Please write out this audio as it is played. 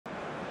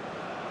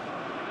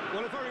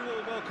Well, a very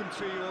warm welcome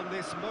to you on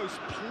this most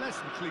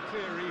pleasantly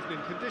clear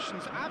evening.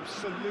 Conditions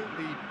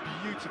absolutely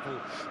beautiful.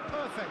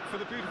 Perfect for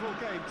the beautiful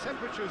game.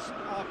 Temperatures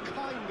are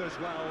kind as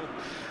well.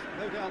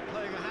 No doubt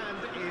playing a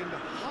hand in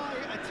high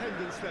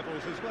attendance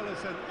levels as well as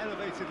an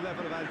elevated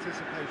level of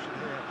anticipation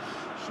here.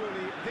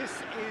 Surely this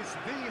is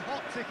the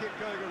hot ticket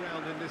going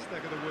around in this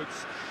neck of the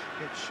woods.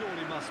 It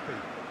surely must be.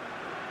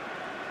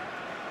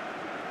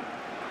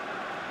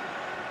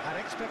 And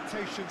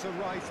expectations are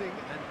rising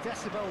and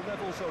decibel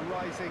levels are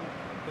rising.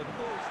 The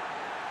noise.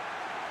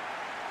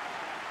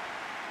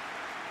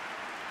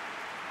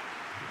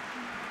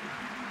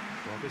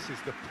 Well, this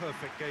is the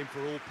perfect game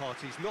for all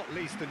parties, not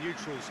least the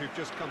neutrals who've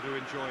just come to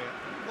enjoy it.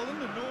 Well,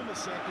 under normal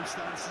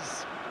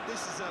circumstances, this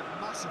is a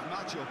massive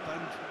matchup,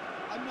 and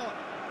I'm not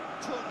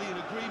totally in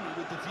agreement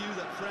with the view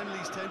that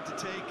friendlies tend to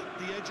take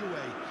the edge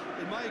away.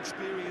 In my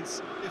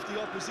experience, if the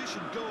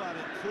opposition go at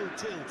it full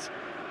tilt,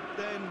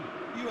 then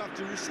you have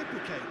to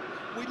reciprocate.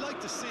 We'd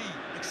like to see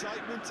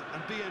excitement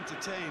and be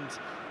entertained.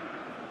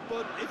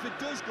 But if it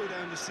does go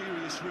down the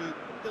serious route,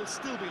 there'll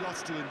still be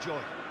lots to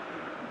enjoy.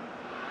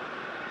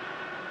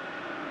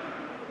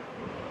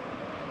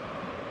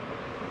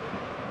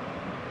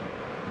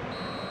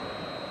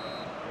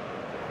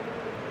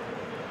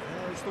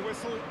 There's the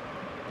whistle.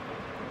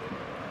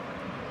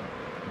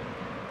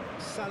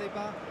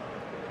 Saliba.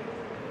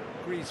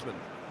 Griezmann.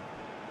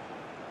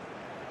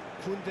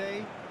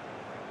 Koundé.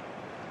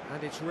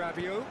 And it's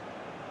Rabiot.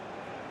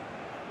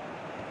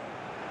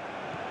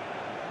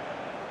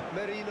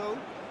 Merino.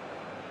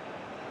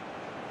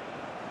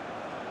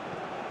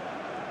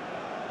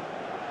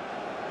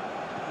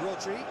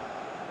 Rodri.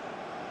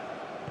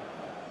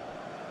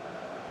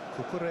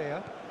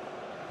 Cucurella.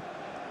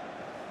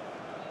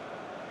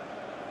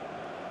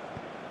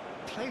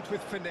 Played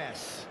with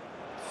finesse.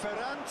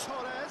 Ferran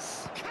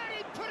Torres. Can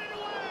he put it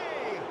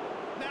away?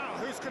 Now,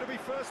 who's going to be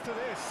first to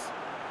this?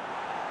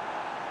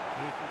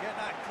 He can get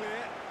that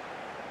clear.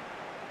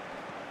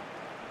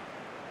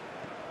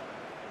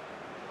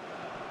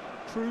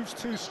 Proves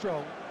too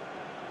strong.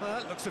 Well,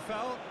 that looks a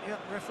foul. Yeah,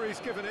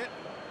 referee's given it.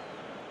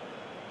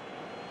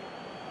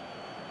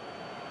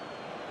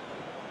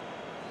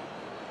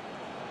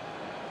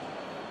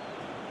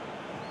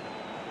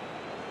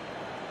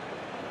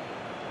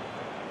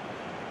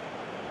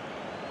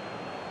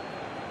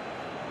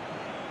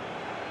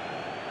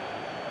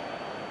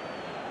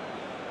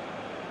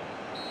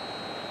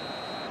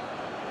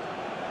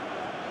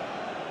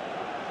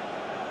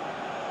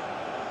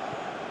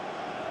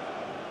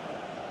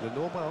 The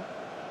normal.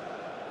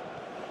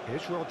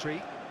 Here's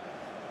Rodri.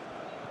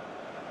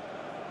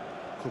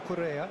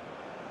 Cucurella.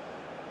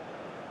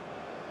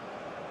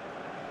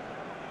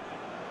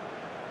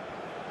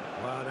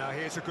 Well, now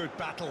here's a good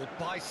battle,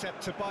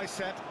 bicep to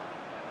bicep.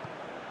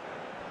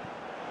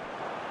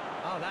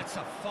 Oh, that's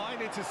a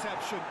fine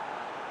interception.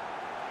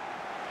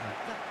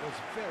 That was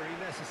very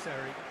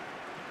necessary.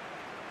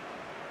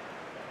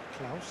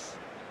 Klaus.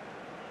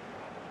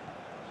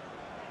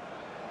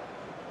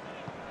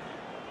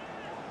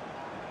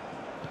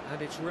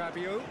 And it's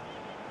Rabiot.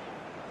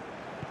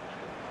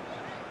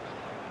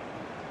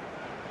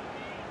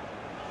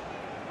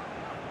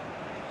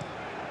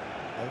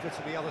 Over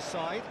to the other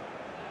side.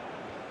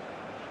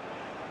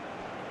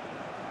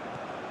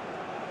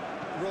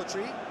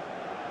 Rodri.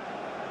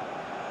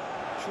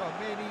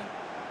 Chouameni.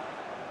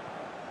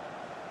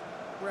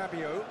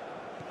 Rabiot.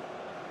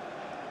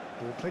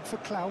 Ball played for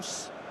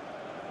Klaus.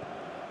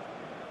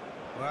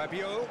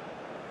 Rabiot.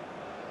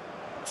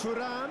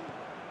 Thuram.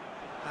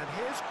 And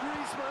here's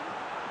Griezmann.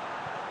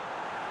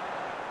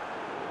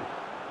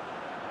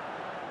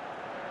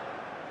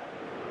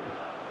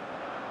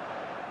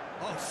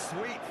 Oh,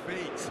 sweet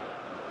feet.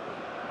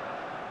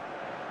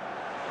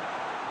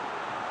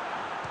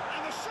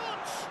 And the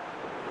shot!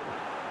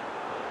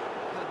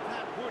 And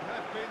that would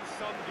have been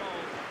some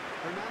goal.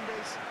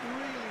 Hernandez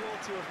really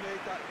ought to have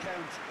made that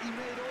count. He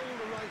made all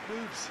the right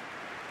moves.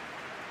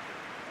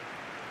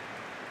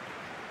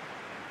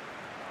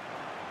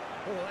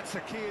 Oh, that's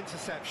a key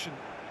interception.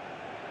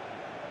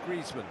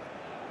 Griezmann.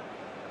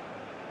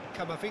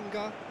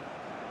 Camavinga.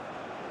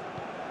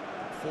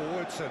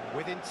 Forwards and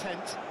with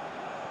intent.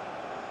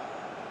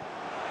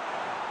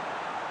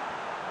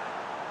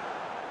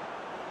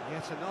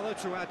 Yet another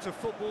to add to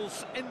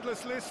football's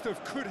endless list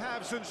of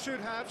could-haves and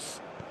should-haves.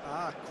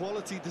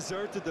 Quality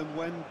deserted them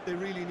when they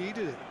really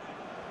needed it.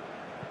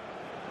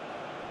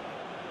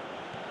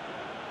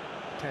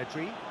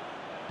 Pedri.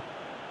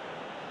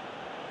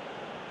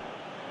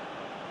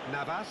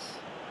 Navas.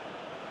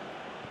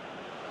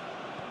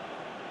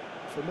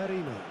 For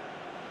Merino.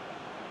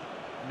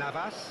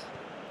 Navas.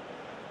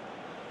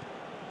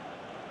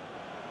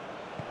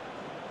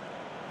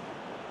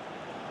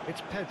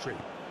 It's Pedri.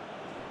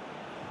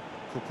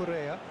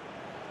 Cucurella.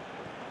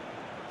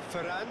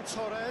 Ferran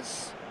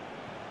Torres.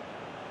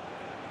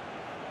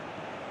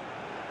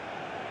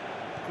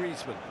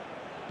 Griezmann.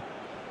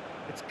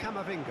 It's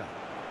Camavinga.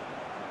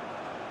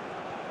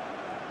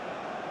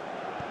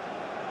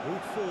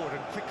 Moved forward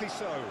and quickly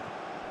so.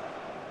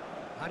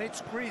 And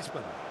it's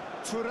Griezmann.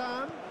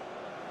 Thuram.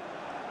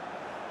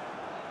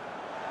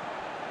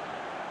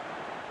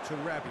 to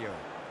Rabiot.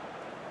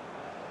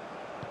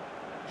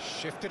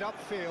 Shifted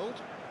upfield.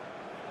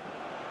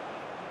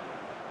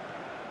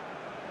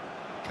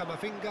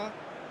 Camavinga.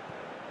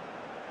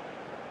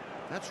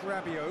 That's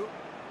Rabiot.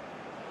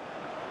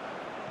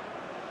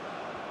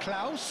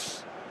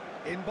 Klaus.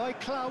 In by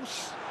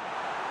Klaus.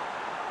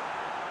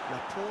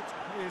 Laporte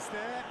is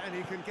there, and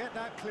he can get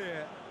that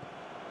clear.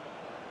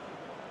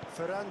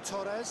 Ferran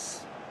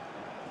Torres.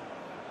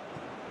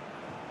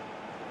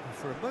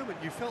 For a moment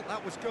you felt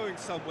that was going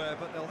somewhere,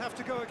 but they'll have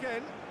to go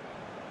again.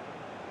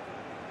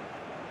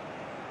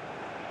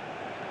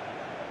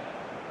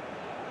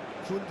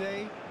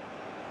 Koundé.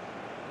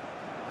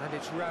 And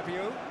it's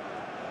Rabiot.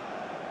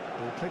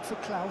 Ball played for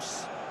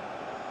Klaus.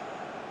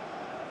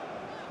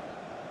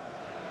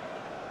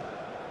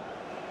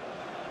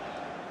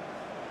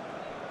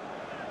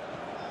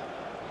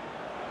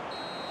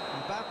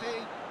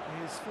 Mbappe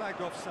is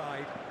flagged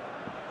offside.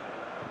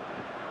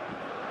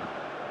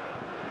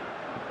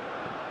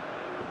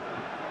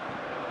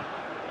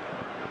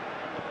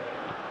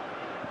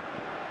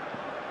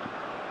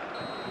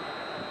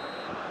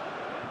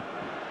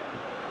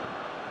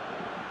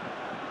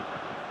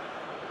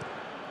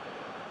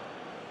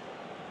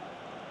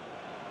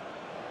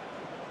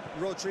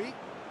 Rodri.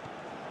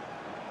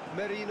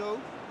 Merino.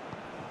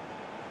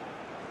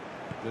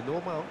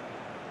 Lenormand.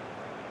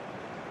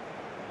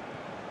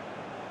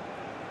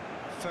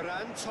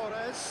 Ferran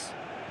Torres.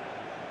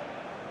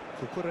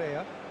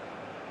 Cucurella.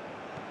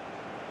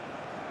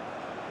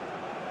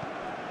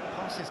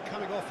 Passes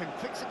coming off in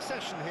quick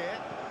succession here.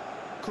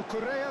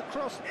 Cucurella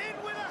cross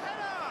in with a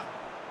header!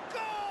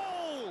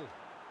 Goal!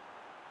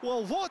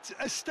 Well, what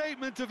a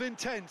statement of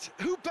intent.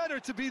 Who better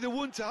to be the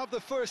one to have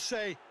the first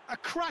say? A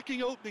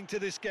cracking opening to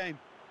this game.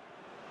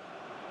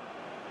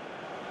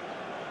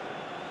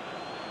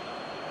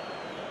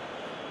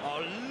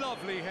 Oh,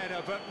 lovely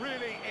header, but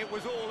really it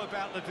was all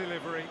about the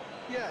delivery.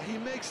 Yeah, he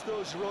makes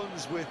those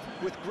runs with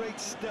great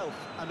stealth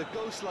and a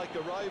ghost-like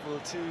arrival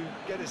to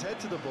get his head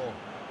to the ball.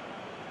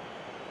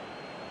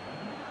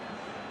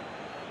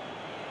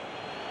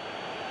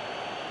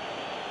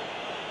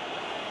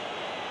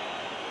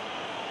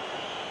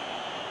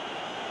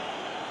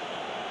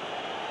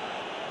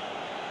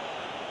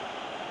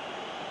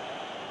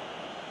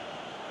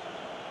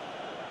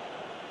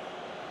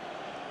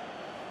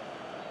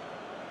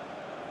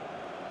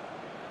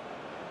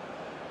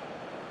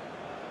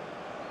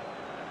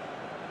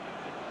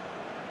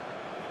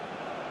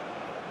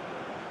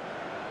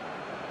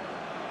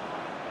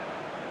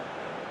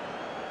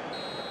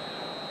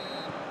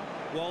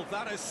 Well,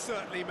 that has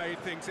certainly made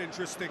things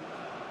interesting.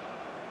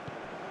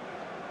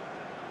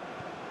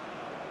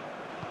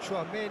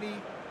 Chouameni.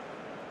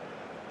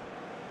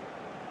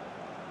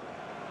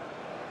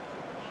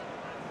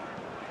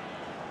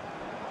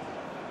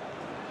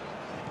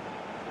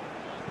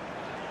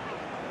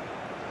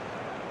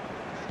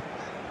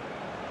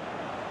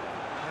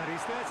 And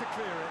he's there to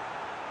clear it.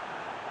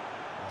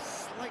 A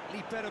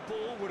slightly better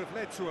ball would have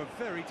led to a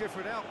very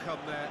different outcome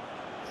there.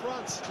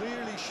 France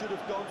clearly should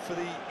have gone for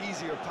the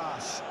easier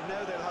pass.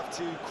 Now they'll have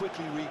to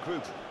quickly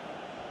regroup.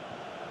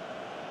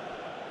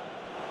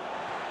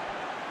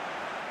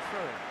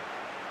 Throw it.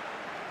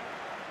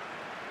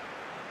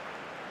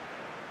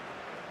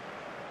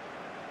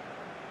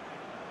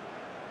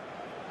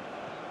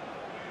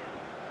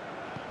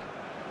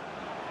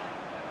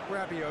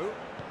 Rabiot.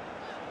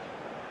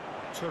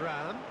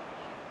 Thuram.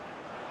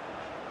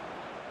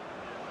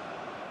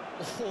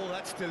 Oh,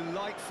 that's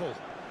delightful.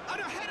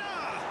 And a header!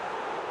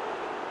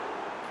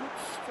 Good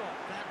stop,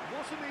 that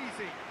wasn't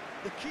easy.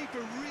 The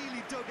keeper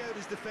really dug out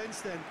his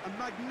defence then. A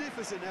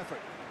magnificent effort.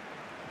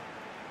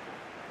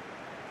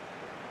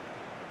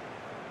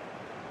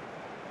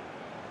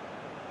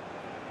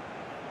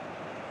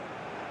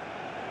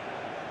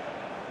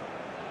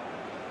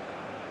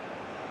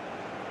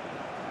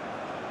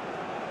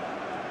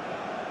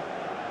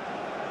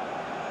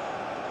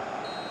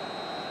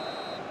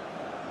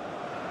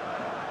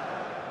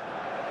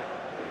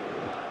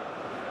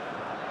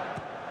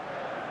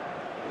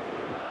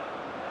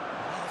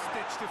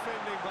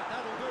 Defending, but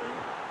that'll do.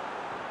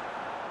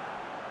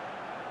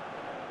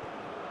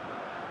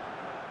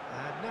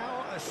 And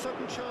now a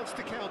sudden chance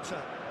to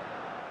counter.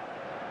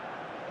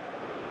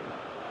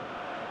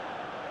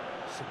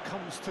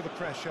 Succumbs to the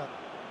pressure.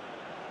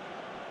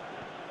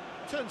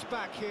 Turns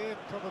back here,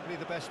 probably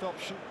the best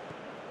option.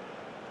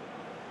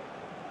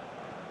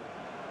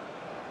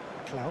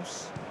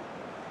 Klaus.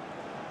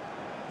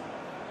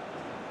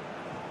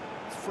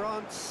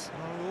 France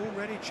are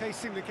already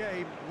chasing the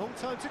game. Long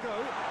time to go.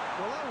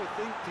 Well, I would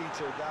think,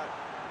 Peter, that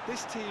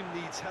this team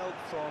needs help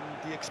from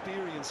the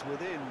experience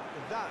within.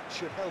 That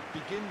should help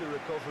begin the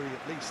recovery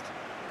at least.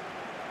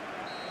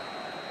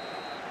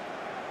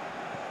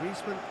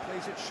 Griezmann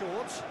plays it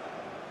short.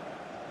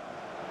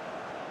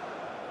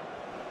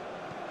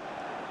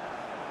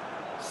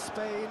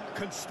 Spain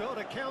can start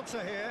a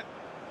counter here.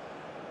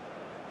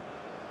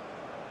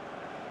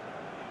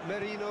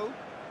 Merino.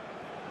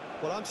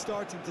 Well, I'm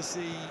starting to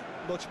see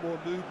much more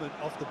movement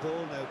off the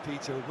ball now,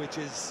 Peter, which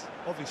is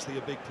obviously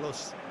a big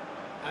plus.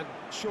 And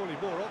surely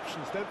more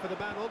options then for the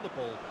man on the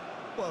ball.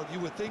 Well, you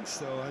would think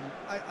so, and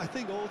I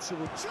think also...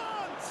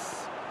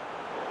 Chance!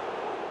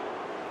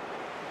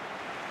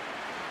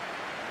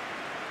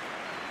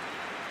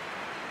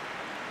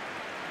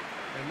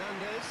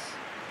 Hernandez.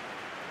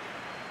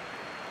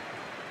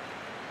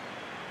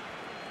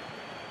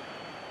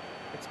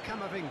 It's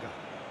Camavinga.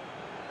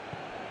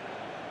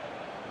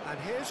 And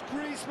here's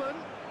Griezmann.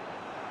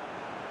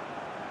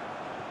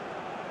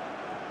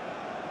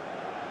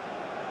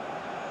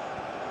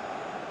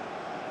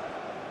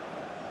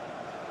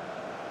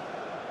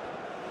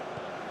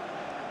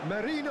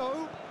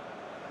 Marino.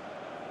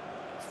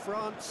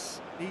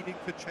 France needing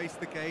to chase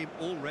the game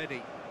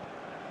already.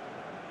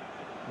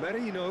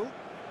 Marino.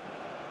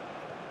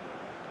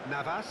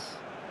 Navas.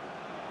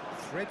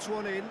 Threads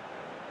one in.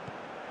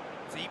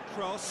 Deep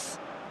cross.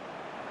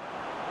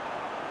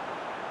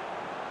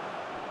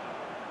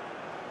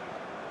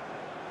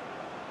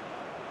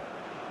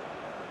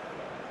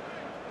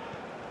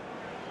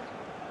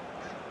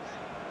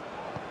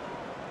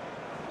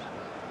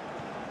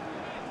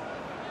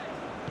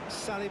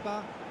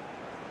 Saliba.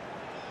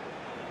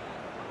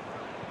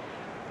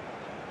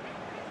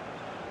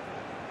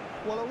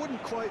 Well, I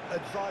wouldn't quite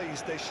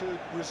advise they should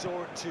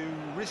resort to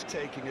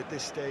risk-taking at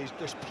this stage.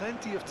 There's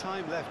plenty of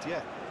time left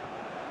yet.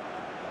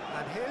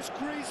 And here's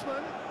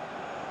Griezmann.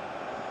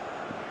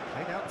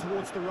 Played out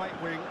towards the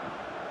right wing.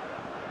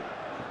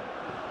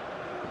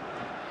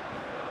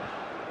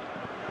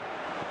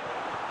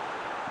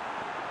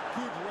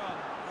 Good run,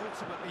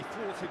 ultimately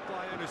thwarted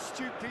by an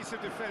astute piece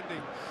of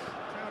defending.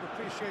 Crowd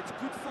appreciates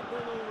good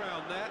football all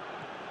round there.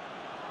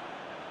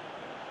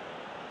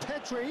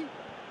 Pedri.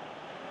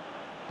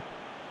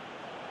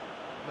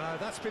 No,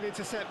 that's been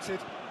intercepted.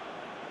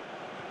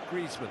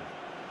 Griezmann.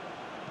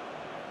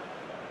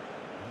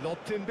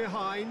 Lobbed in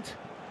behind.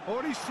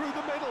 Oh, he's through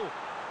the middle.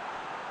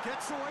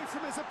 Gets away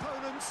from his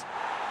opponents.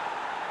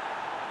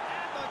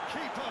 And the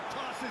keeper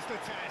passes the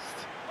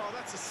test. Oh,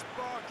 that's a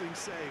sparkling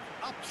save.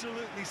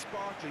 Absolutely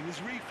sparkling. His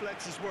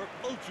reflexes were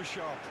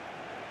ultra-sharp.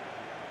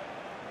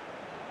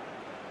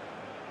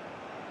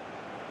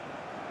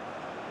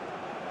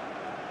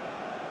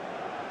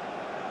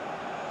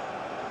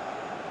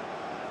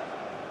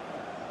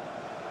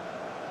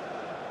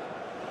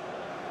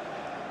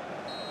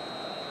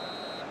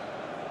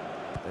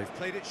 They've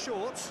played it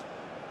short.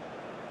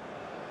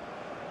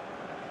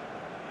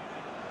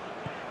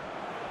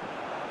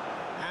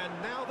 And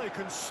now they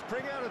can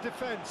spring out of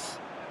defence.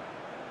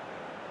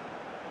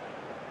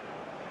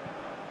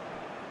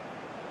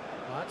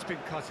 Well, that's been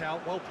cut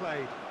out, well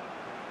played.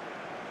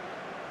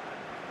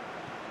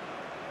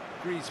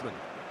 Griezmann.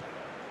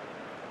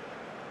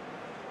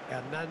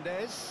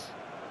 Hernandez.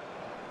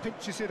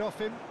 Pinches it off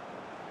him.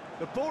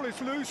 The ball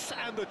is loose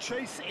and the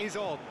chase is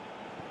on.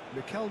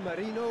 Mikel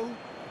Merino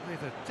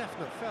with a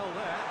definite foul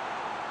there.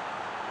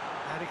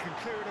 And he can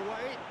clear it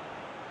away.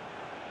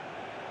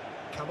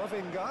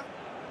 Camavinga.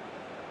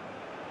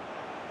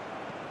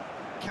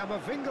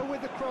 Camavinga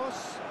with the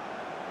cross.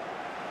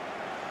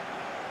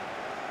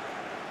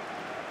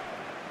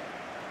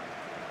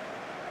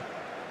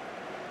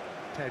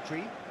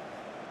 Pedri.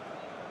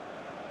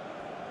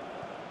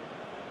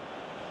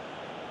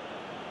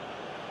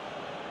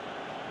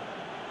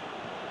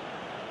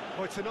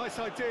 Well, it's a nice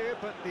idea,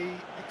 but the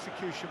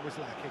execution was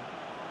lacking.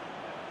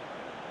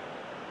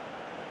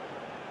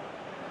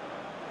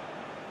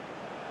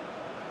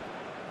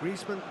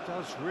 Griezmann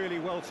does really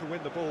well to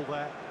win the ball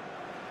there.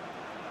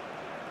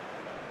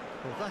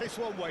 Well, that is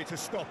one way to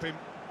stop him.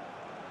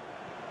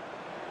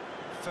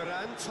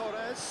 Ferran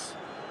Torres.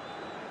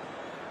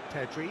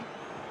 Pedri.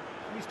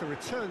 Used a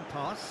return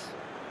pass.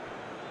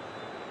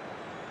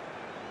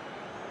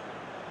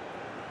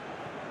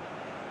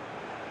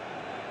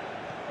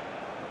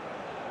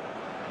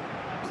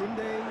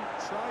 Koundé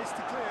tries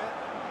to clear.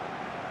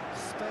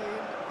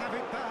 Spain have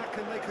it back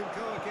and they can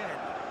go again.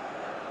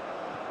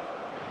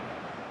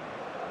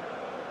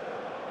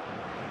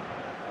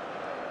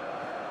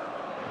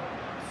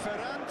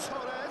 Ferran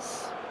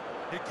Torres.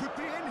 It could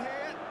be in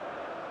here.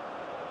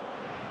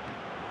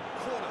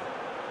 Corner.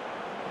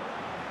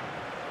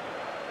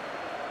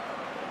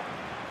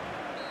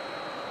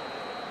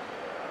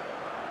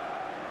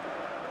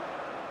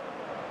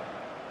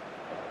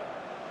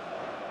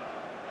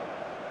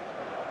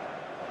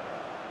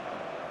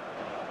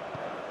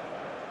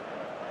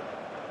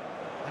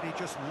 And he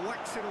just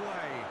whacks it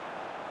away.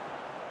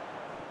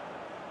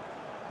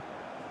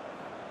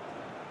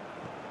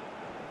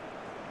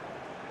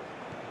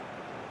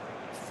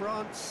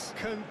 France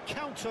can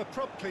counter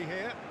promptly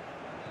here.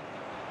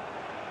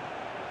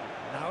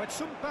 Now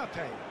it's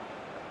Mbappe.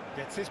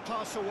 Gets his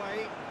pass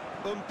away.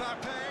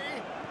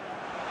 Mbappe!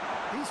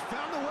 He's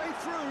found the way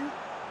through.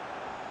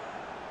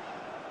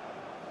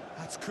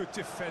 That's good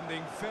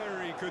defending,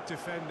 very good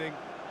defending.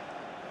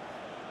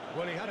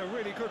 Well, he had a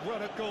really good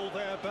run at goal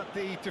there, but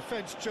the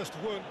defence just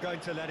weren't going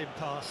to let him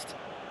past.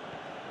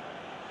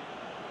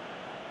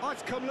 Oh,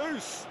 it's come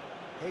loose.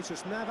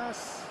 Jesus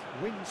Navas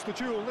wins the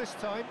duel this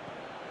time.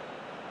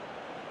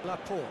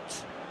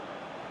 Laporte.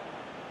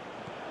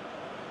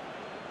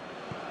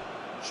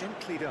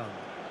 Gently done.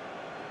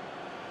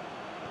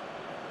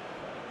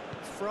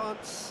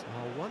 France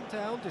are one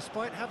down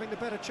despite having the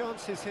better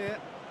chances here.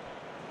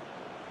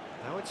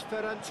 Now it's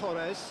Ferran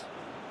Torres.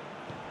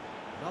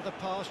 Another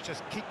pass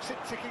just keeps it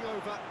ticking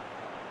over.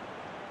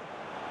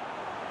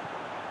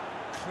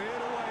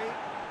 Cleared away.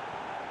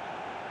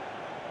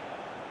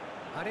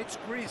 And it's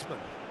Griezmann.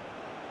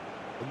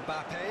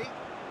 Mbappe.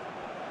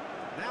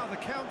 Now the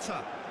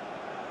counter.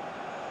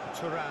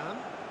 Thuram.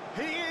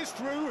 He is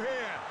through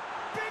here.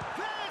 Big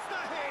there's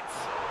the hit.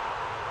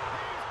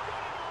 He's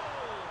got it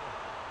all.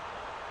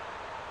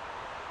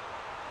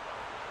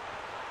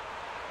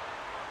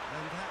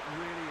 And that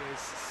really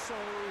is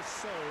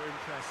so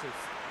impressive.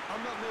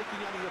 I'm not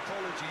making any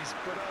apologies,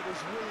 but I was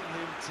willing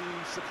him to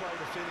supply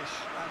the finish,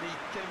 and he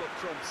came up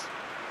trumps.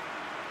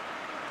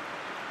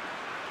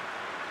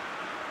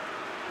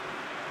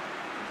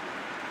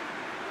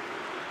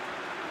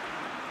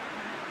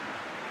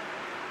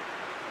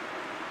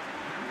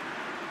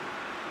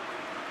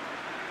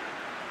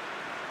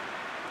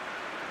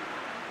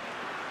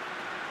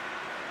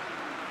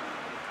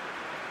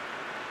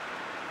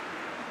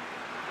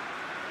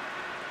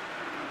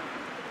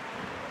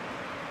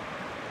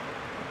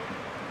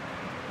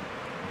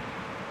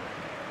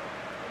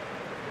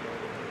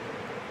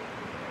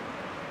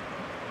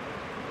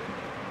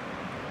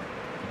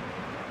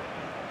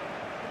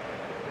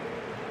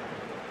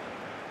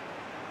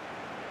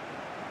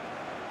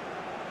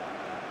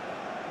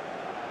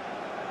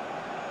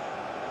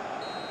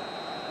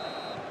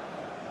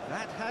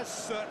 That has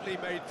certainly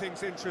made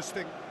things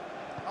interesting.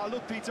 Oh,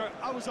 look, Peter,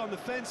 I was on the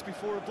fence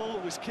before a ball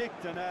was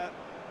kicked, and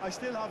I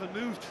still haven't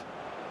moved.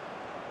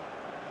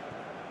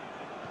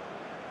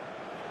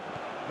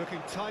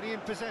 Looking tidy in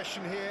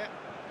possession here.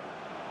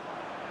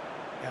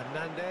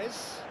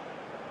 Hernandez.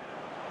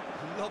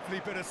 Lovely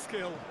bit of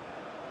skill.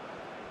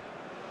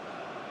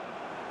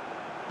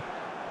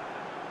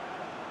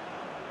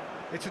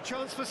 It's a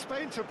chance for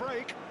Spain to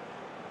break.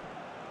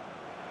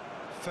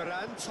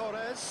 Ferran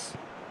Torres.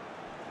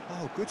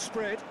 Oh, good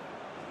spread.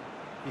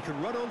 He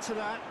can run onto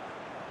that.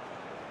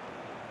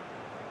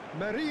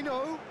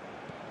 Merino.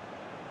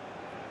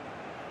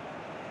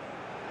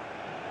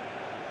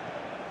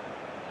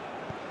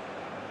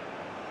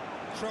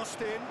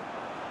 Crossed in.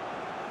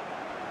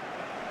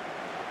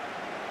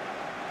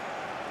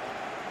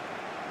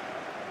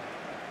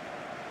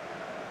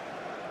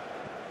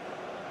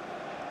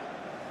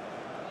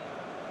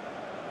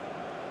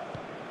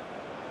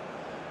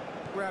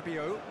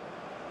 Rabiot.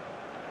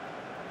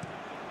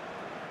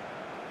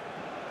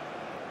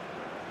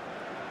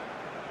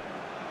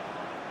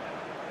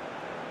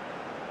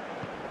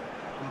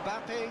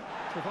 Mbappe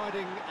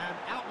providing an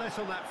outlet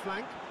on that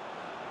flank.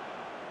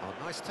 Oh,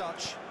 nice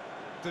touch.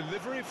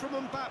 Delivery from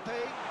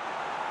Mbappe.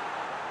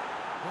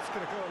 That's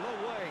going to go a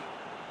long way.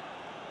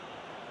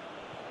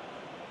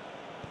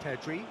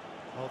 Pedri.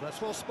 Oh, that's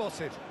well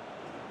spotted.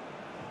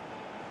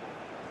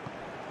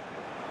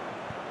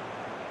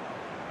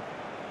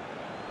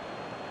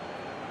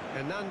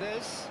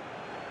 Hernandez.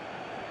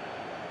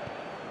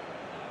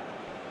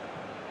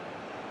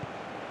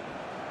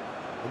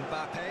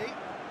 Mbappe.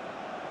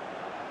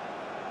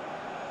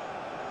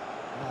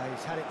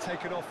 He's had it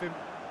taken off him.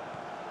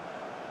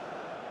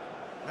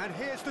 And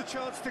here's the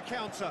chance to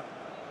counter.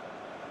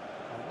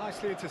 Oh,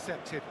 nicely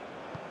intercepted.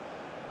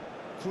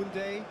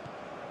 Koundé.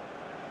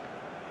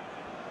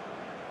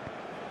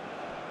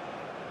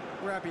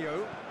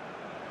 Rabiot.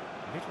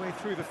 Midway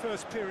through the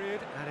first period,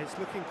 and it's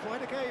looking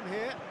quite a game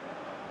here.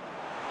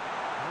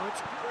 Now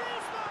it's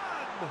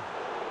Griezmann!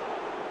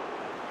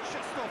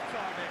 Just off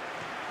target.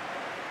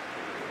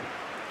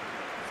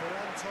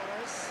 Ferran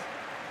Torres.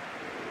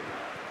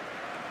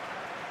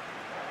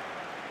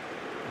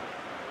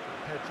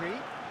 Pedri.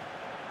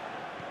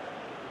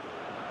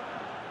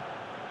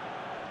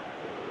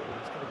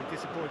 He's going to be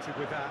disappointed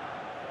with that.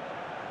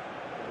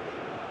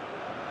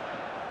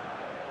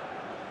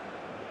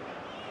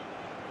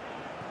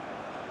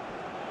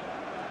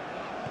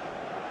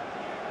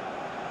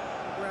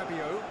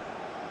 Rabiot.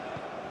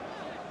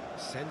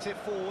 Sends it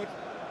forward.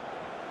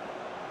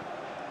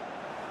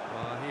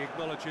 He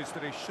acknowledges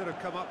that he should have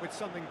come up with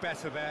something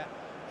better there.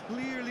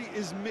 Clearly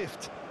is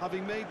miffed,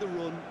 having made the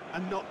run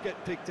and not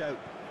get picked out.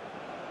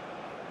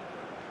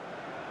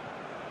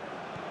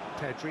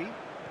 Pedri.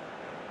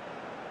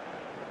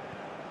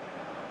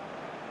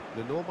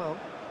 Lenormand.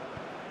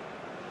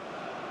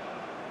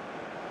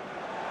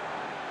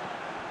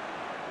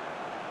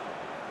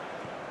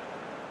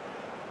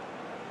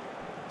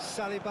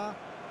 Saliba.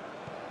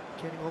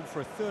 Getting on for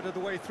a third of the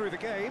way through the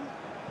game.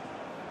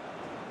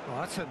 Oh,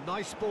 that's a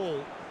nice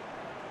ball.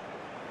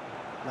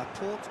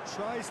 Laporte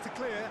tries to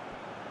clear.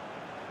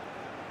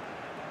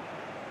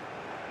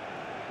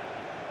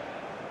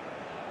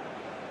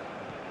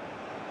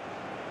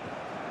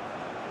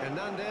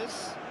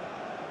 Hernandez.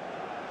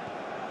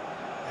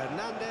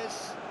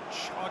 Hernandez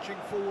charging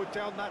forward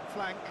down that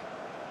flank.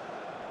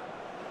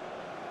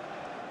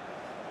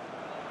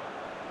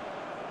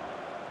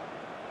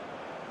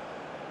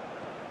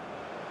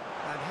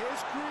 And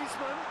here's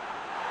Griezmann.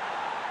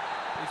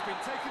 He's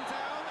been taken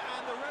down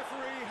And the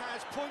referee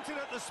has pointed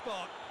at the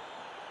spot.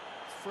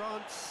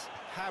 France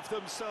have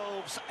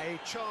themselves a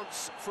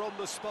chance from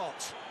the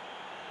spot.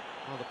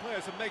 Well, the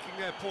players are making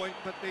their point,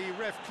 but the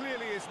ref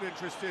clearly isn't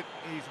interested.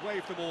 He's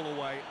waved them all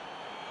away.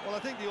 Well, I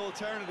think the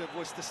alternative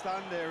was to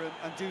stand there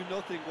and do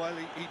nothing while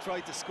he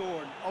tried to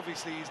score, and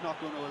obviously he's not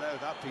going to allow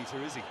that,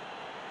 Peter, is he?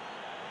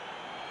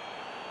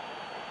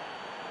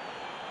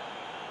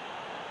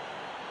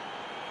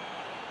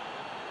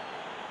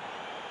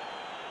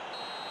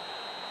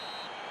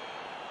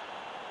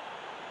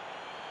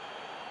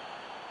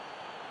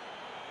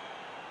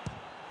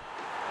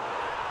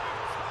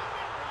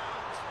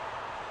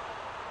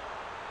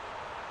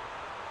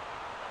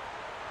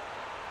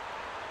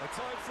 A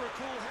time for a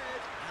cool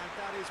head, and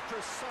that is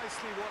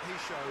precisely what he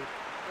showed.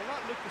 Well,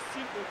 that looked a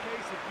simple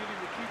case of giving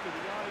the keeper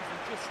the eyes and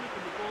just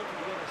slipping the ball to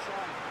the other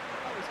side.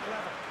 That was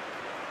clever.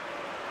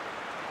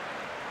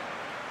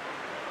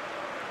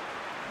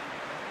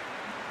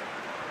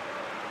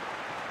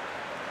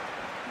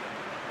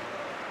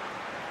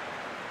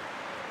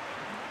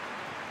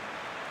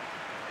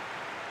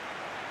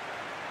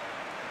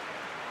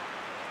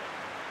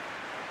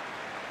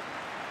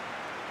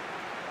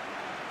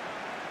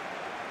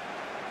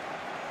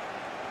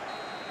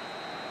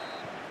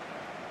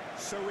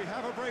 So we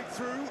have a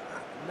breakthrough.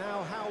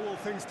 Now how will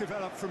things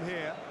develop from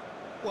here?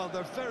 Well,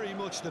 they're very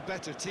much the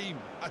better team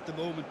at the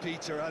moment,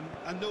 Peter,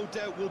 and no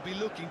doubt will be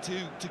looking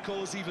to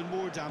cause even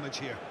more damage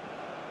here.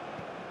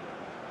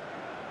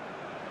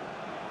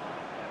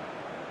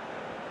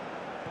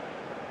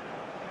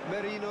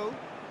 Merino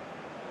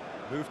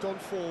moved on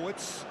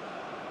forwards.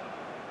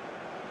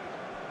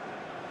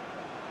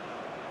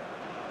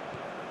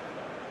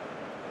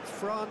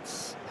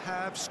 France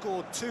have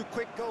scored 2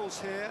 quick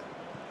goals here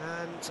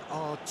and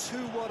are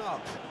 2-1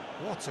 up.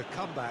 What a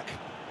comeback.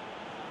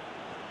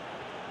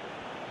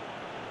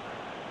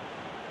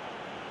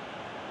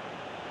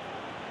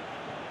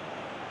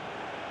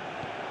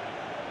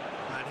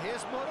 And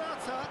here's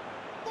Morata.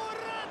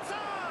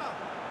 Morata!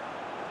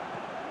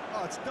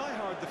 Oh, it's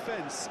die-hard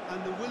defence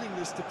and the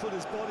willingness to put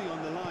his body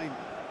on the line.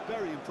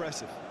 Very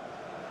impressive.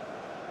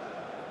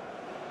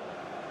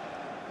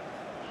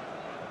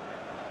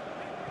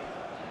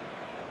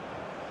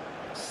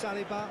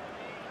 Saliba.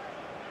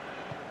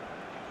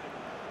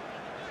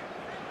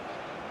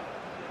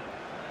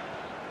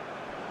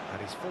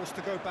 And he's forced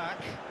to go back.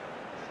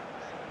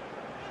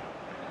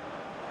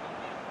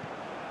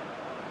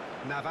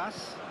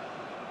 Navas.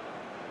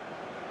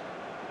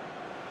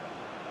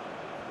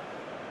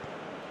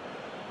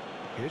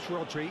 Here's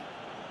Rodri.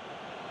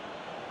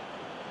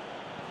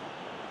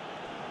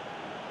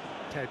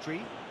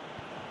 Pedri.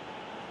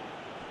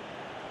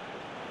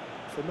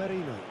 For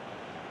Merino.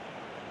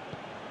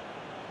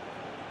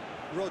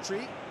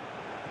 Rodri.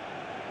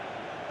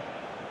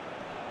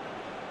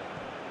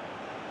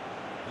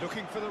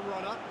 Looking for the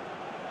runner.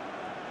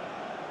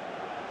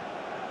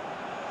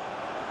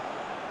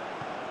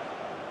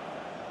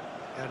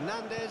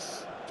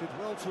 Hernandez did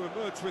well to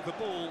emerge with the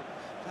ball.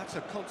 That's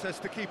a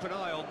contest to keep an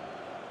eye on.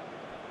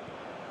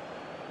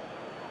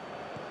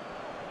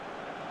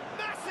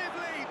 Massive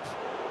leap!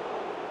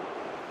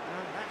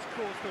 And that's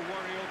caused a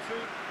worry or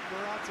two.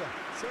 Morata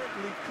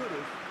certainly could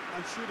have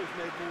and should have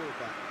made more of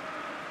that.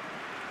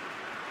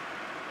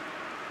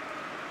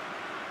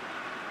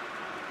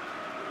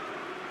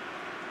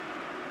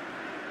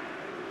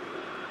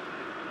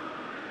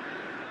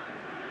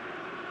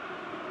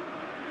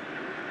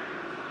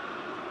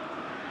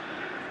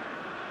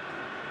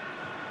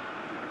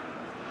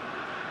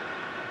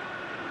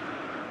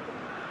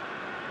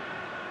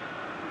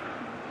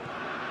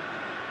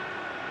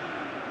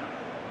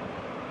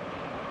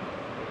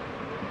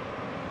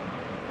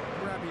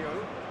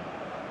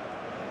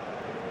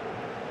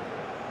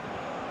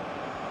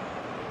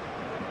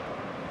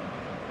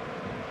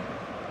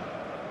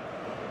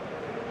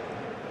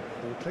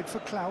 Ball played for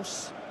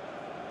Klaus.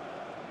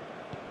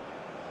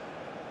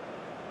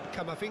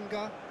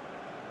 Camavinga.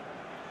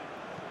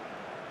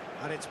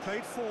 And it's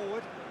played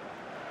forward.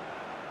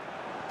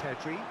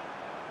 Pedri.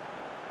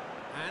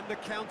 And the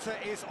counter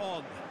is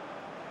on.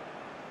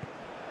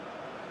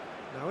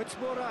 Now it's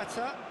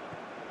Morata.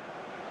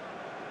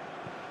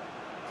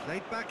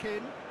 Played back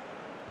in.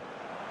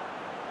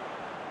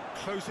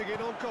 Closing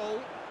in on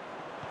goal.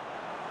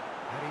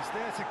 And he's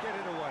there to get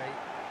it away.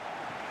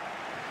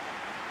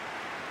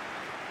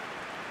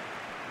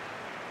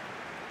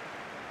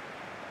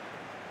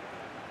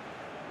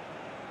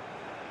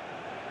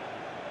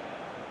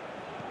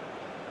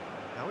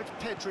 Now it's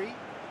Pedri.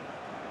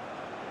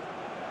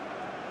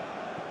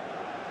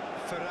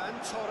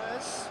 Ferran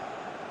Torres.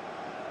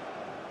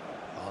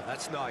 Oh,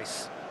 that's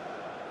nice.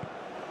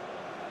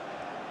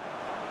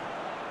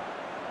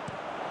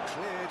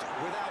 Cleared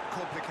without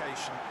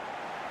complication.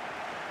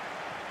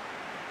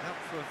 Out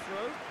for a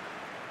throw.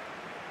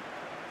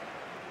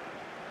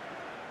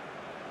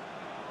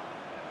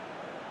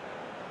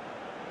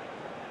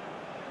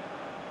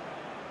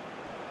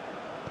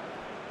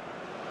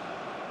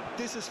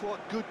 This is what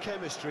good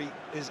chemistry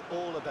is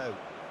all about.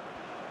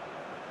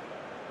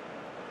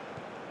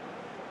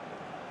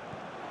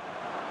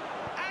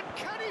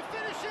 Can he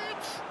finish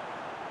it?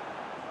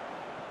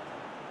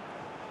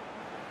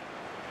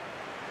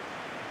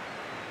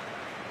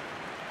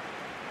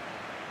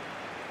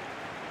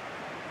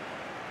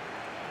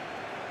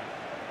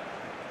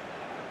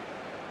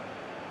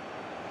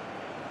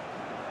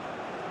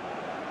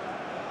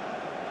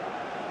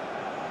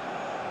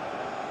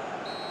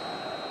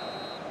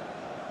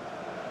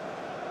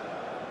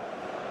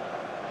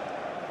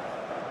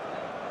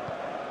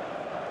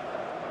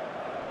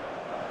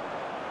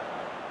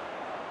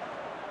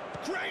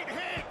 Great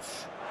hit!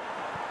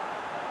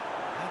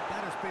 And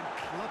that has been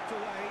clubbed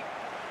away.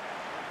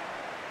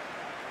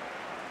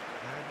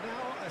 And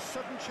now a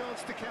sudden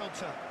chance to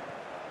counter.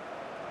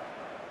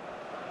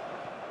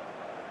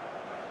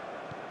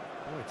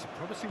 Oh, it's a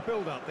promising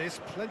build-up, this.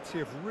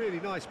 Plenty of really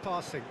nice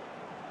passing.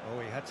 Oh,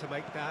 he had to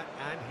make that,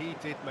 and he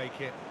did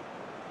make it.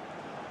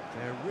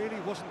 There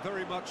really wasn't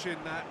very much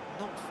in that.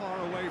 Not far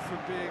away from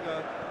being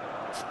a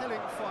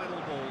telling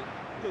final ball.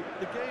 Look,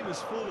 the game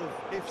is full of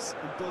ifs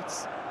and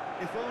buts.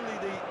 If only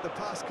the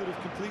pass could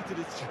have completed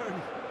its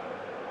journey.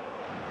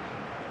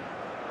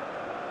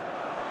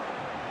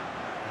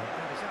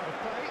 That is out of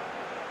play.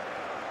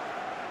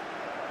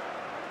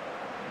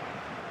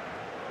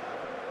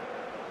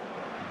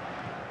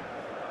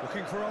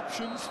 Looking for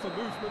options for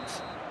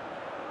movement.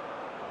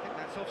 I think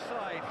that's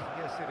offside.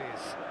 Yes, it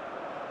is.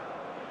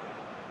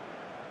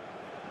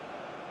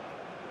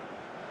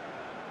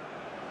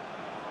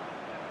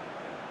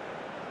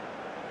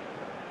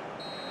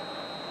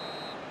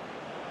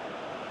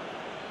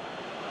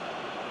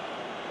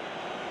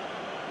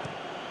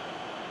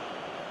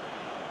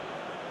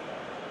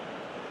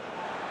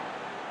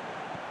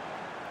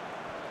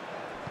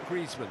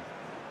 Griezmann.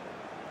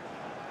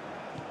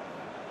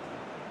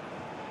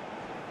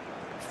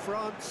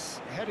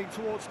 France heading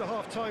towards the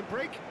half-time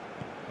break.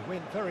 The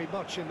wind very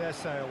much in their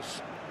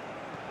sails.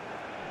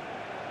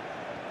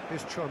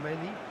 Here's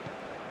Chouameni.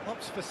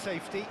 Opts for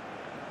safety.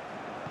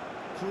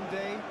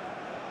 Koundé.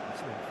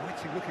 It's an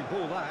inviting-looking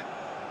ball, that.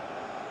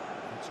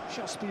 It's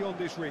just beyond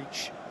his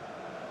reach.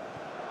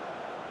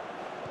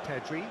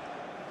 Pedri.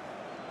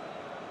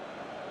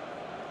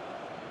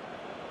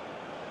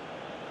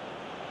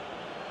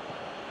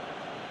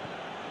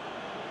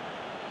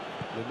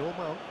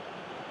 Lenormand.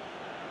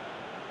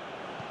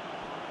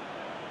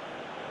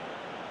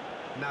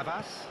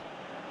 Navas.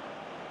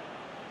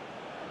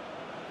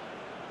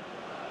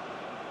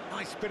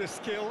 Nice bit of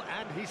skill,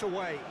 and he's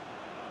away.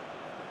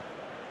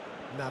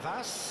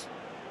 Navas.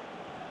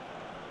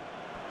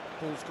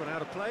 Ball's gone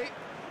out of play.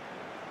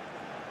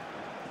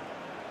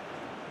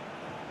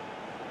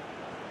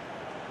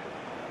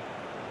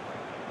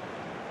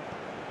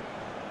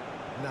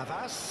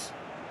 Navas.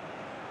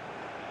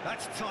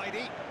 That's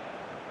tidy.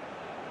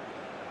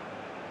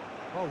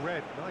 Well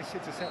read, nice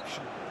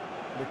interception.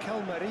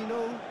 Mikel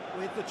Merino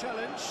with the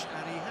challenge,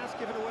 and he has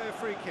given away a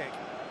free kick.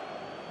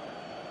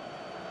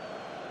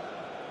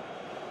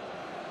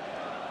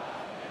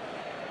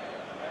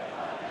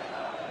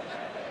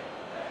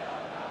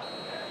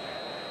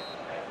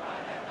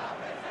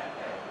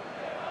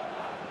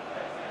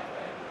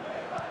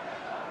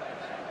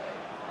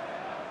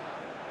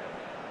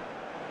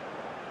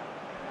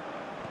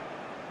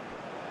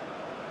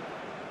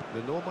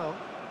 Lenormand.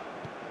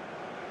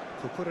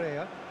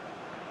 Cucurella.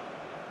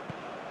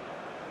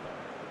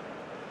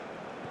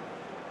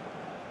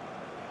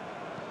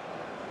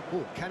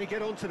 Oh, can he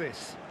get onto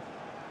this?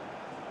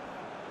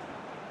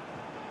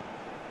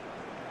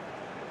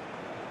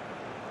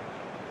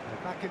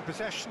 They're back in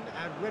possession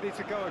and ready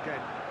to go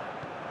again.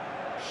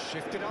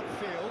 Shifted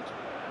upfield.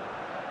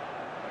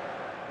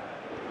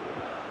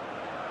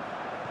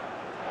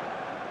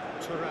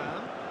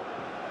 Thuram.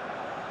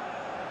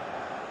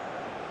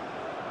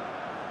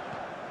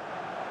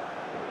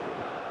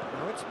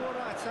 Now it's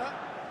Morata.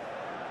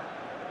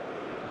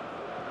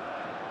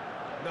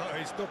 No,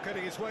 he's not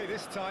getting his way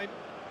this time.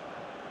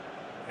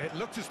 It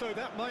looked as though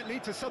that might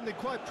lead to something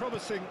quite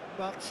promising,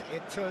 but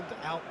it turned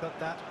out that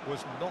that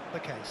was not the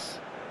case.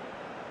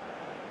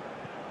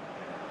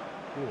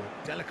 Oh,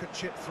 delicate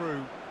chip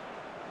through.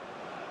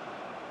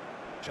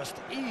 Just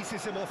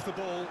eases him off the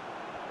ball.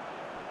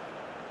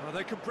 Well,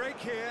 they could break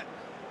here.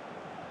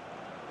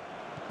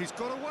 He's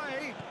got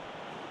away.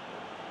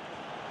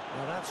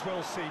 Well, that's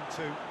well seen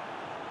too.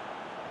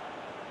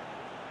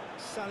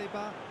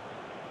 Saliba.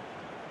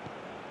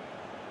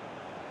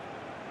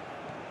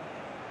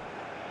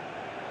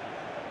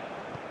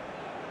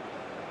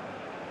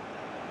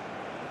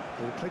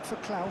 Ball played for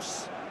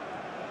Klaus.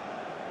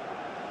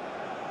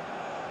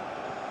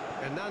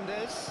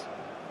 Hernandez.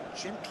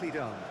 Gently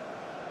done.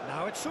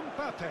 Now it's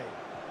Mbappe.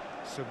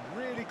 Some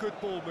really good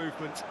ball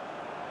movement.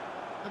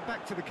 And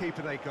back to the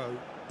keeper they go.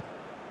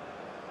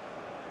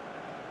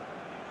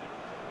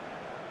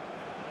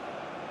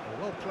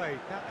 Well played.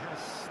 That has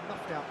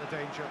snuffed out the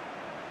danger.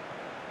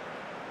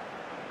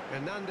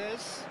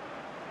 Hernandez.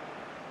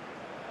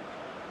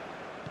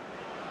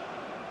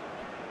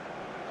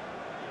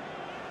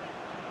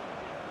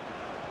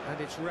 And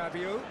it's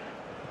Rabiot.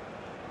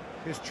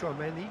 Here's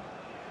Chouameni.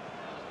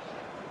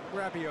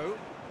 Rabiot.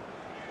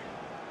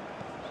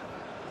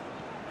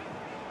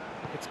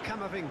 It's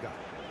Camavinga.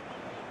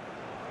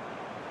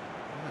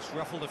 That's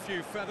ruffled a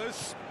few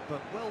feathers,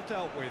 but well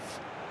dealt with.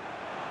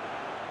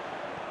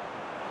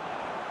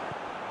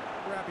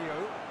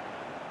 Rabiot.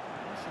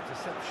 Nice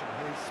interception.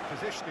 His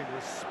positioning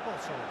was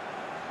spot on.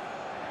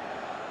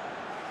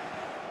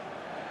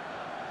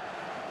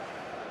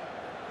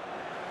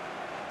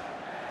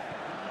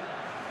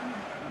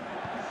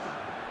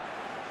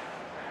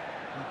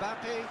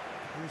 Mbappe,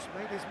 who's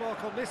made his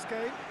mark on this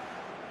game.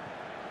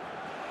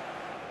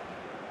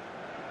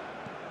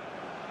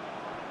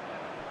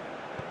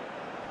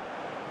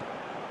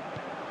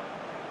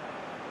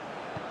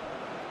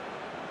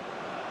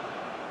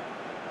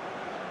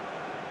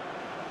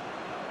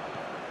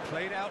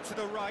 Played out to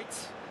the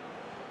right.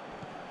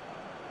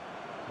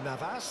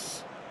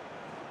 Navas.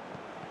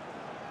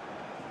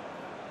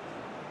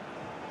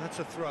 That's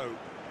a throw.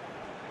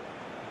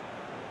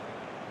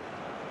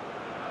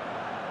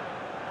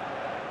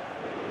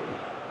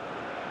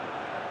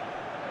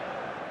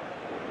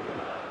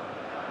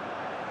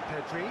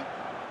 Pedri.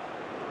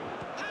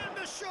 And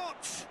the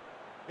shot!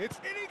 It's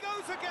in he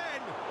goes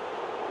again!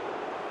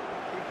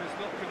 Keeper's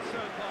not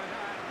concerned by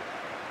that.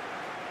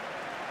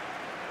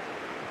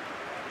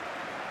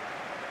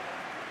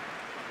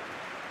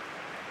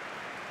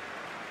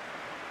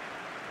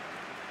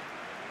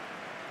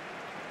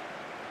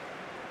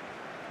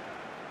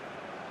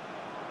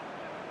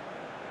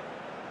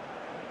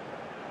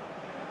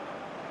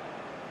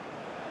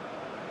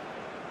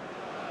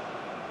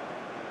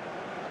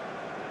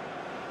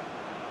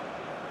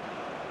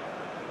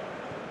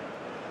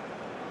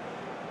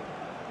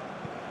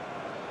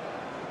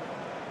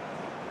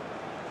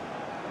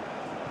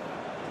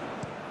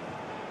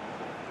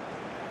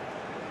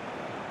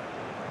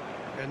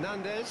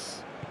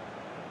 Hernandez.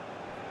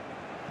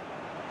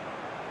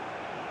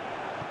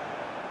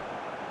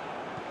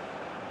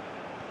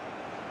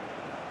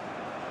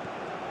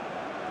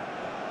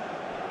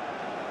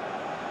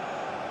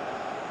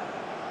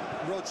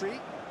 Rodri.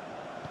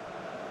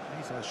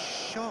 He's a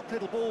sharp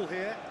little ball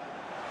here.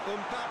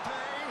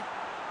 Mbappe.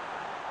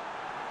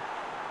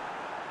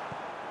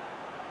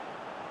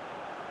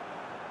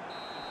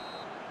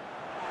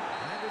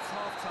 And it's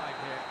half-time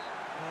here.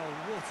 Oh,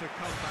 what a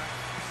comeback.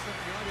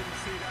 Certainly I didn't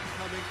see that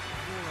coming,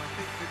 nor I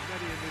think did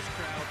many in this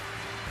crowd.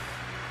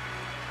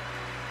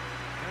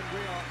 And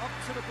we are up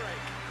to the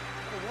break.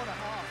 Well, what a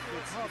half.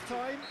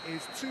 Half-time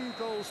is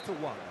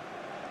 2-1.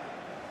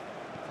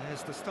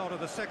 There's the start of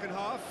the second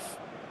half.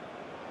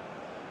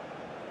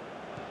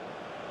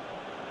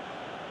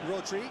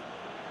 Rodri.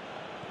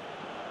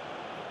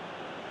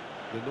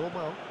 The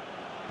normal.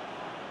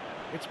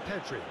 It's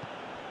Pedri.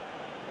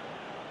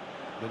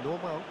 The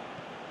normal.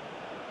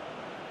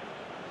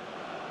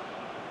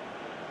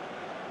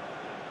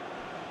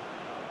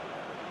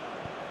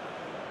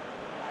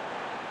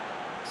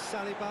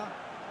 Saliba.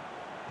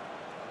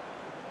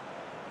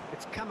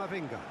 It's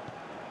Camavinga.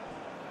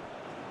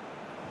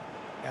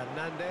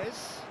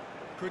 Hernandez.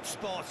 Good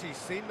spot, he's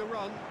seen the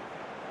run.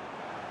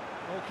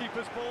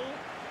 Goalkeeper's ball.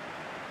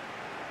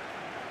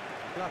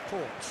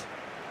 Laporte.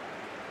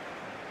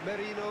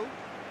 Merino.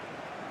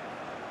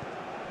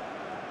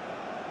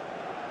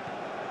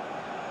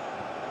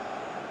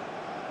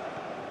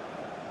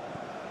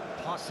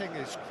 Passing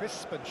is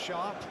crisp and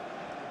sharp.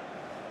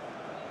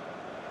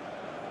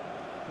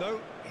 No,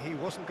 he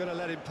wasn't going to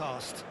let him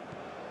past.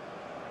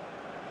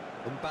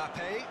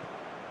 Mbappe.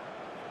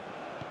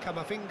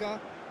 Camavinga.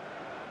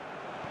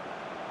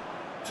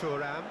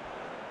 Thuram.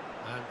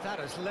 And that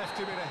has left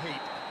him in a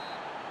heap.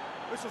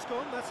 Whistle's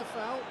gone, that's a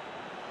foul.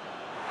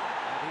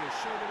 And he has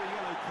shown him a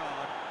yellow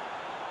card.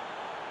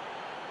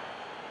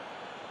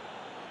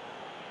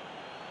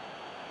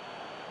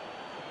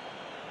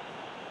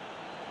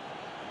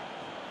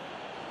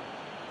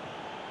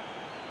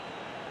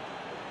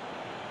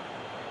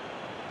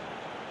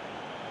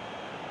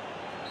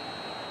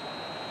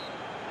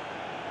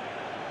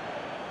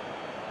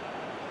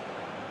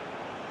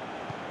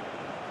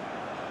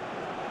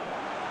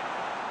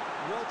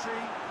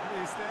 Rodri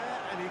is there,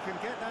 and he can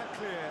get that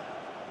clear.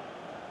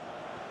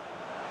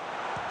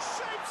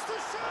 Shapes to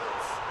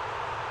shoot!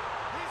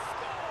 He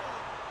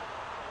scored!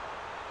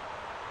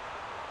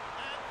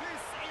 And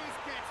this is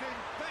getting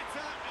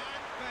better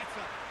and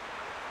better.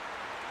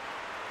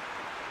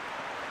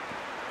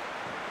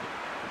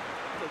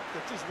 Look,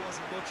 there just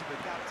wasn't much of a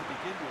gap to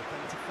begin with,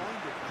 and to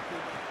find it, I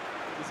think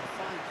it was a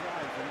fine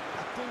drive, and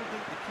I don't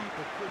think the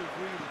keeper could have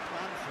really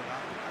planned for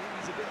that. I think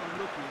he's a bit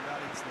unlucky in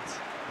that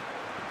instance.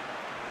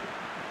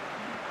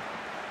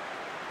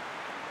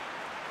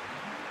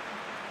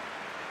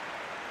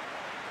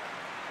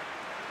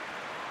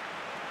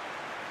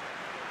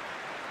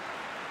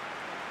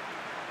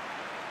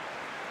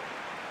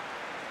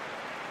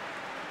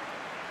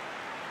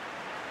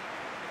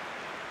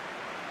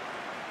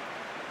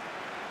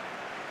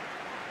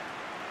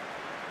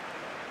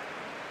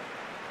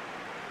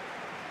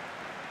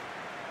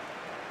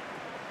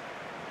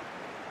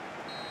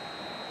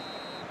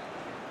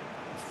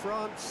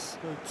 France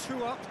go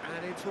 2 up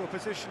and into a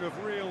position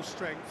of real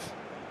strength.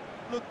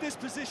 Look, this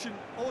position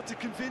ought to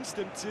convince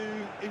them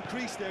to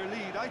increase their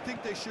lead. I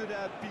think they should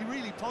be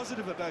really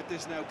positive about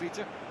this now,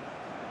 Peter.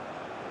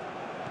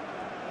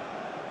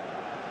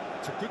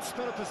 It's a good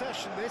spell of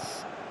possession,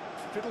 this.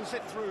 Fiddles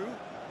it through.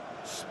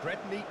 Spread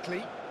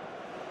neatly.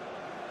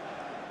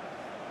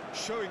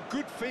 Showing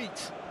good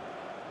feet.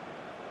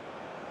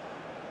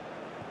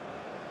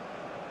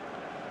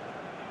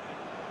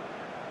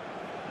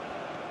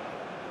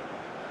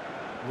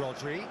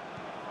 Rodri.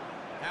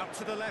 Out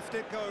to the left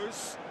it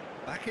goes.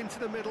 Back into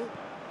the middle.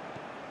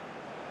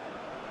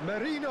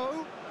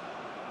 Merino.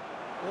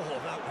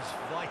 Oh, that was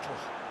vital.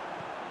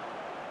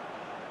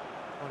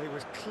 Well, he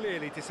was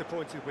clearly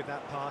disappointed with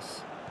that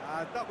pass.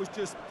 That was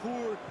just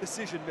poor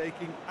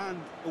decision-making and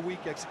a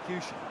weak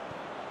execution.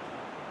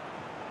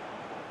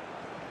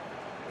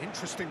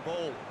 Interesting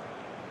ball.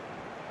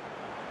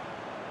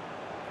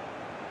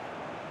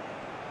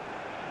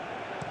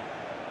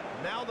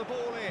 Now the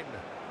ball in.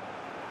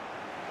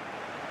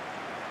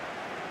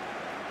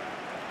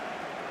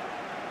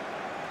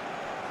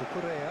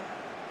 Cucurella.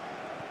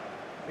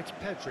 It's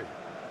Pedri.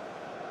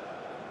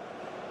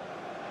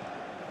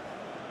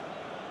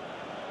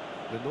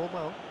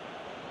 Lenormand.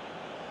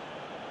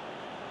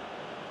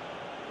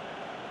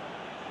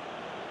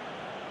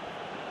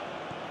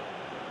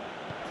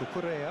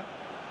 Cucurella.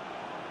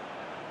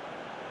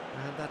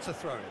 And that's a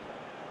throw-in.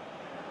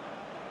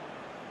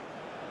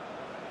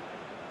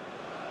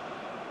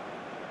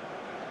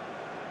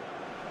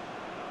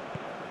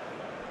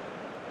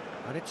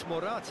 And it's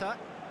Morata.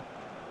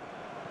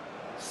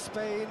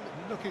 Spain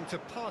looking to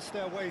pass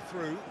their way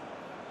through.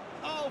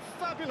 Oh,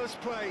 fabulous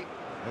play!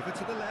 Over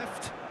to the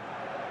left.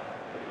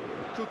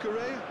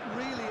 Cucurella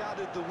really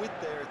added the width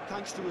there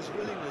thanks to his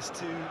willingness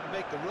to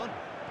make the run.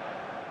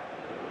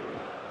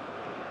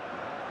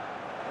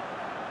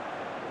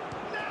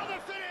 Now the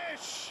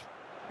finish!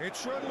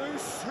 It's run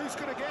loose. Who's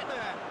going to get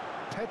there?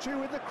 Pedri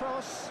with the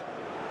cross.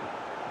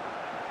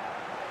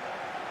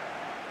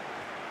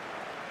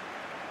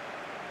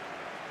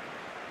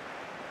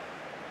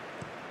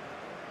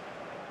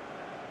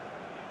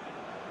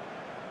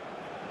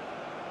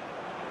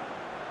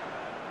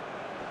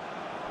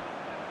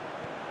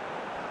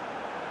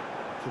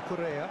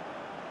 Cucurella.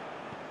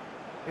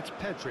 It's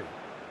Pedri.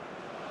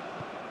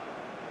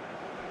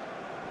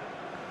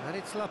 And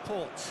it's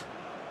Laporte.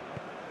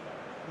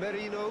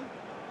 Merino.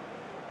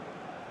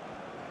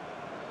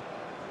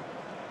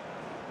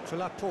 To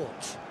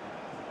Laporte.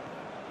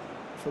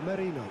 For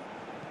Merino.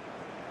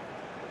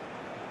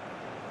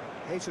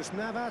 Jesus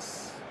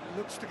Navas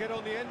looks to get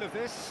on the end of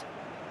this.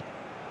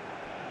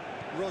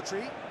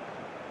 Rodri.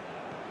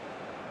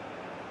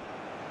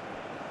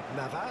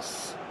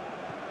 Navas.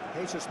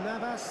 Jesus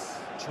Navas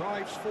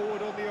drives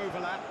forward on the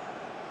overlap.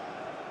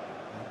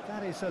 And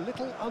that is a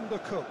little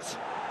undercooked.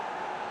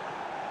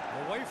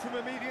 Away from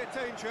immediate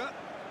danger.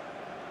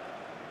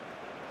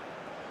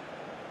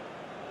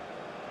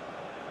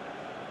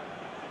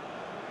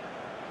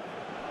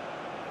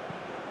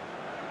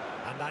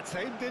 And that's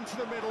aimed into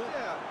the middle.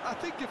 Yeah, I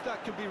think if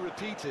that can be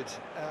repeated,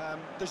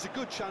 there's a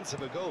good chance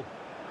of a goal.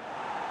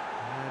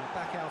 And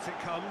back out it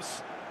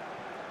comes.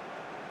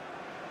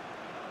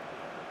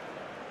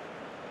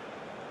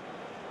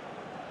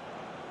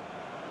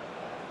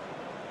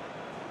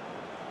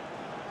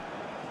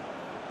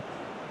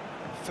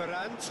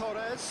 Ferran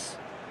Torres.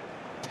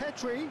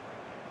 Pedri.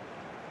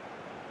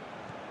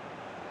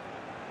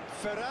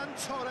 Ferran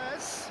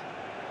Torres.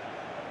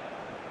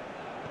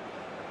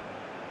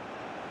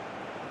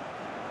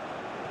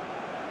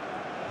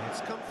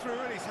 It's come through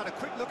and he's had a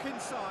quick look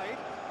inside.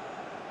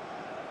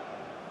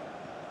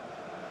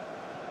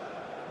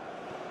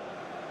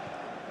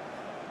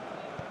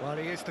 Well,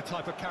 he is the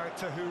type of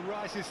character who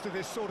rises to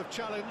this sort of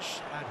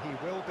challenge, and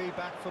he will be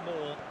back for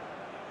more.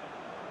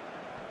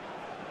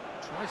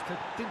 Tries to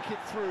dink it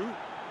through.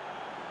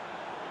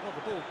 Well,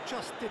 the ball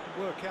just didn't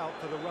work out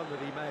for the run that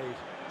he made.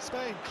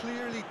 Spain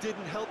clearly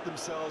didn't help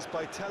themselves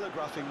by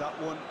telegraphing that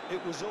one.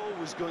 It was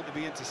always going to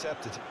be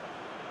intercepted.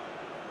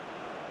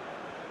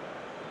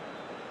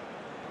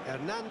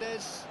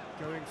 Hernandez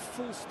going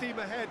full steam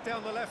ahead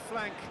down the left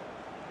flank.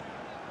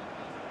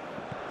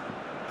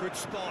 Good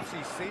spot,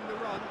 he's seen the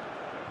run.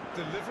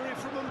 Delivery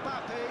from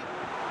Mbappe.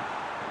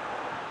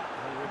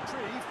 A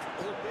reprieve,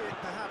 albeit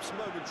perhaps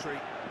momentary.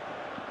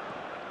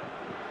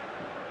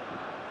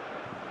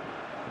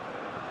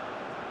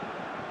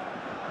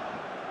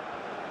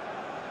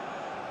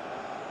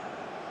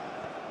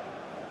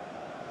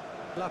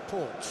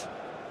 Laporte.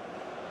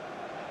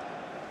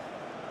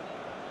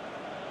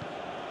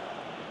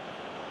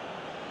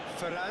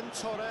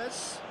 Ferran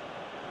Torres.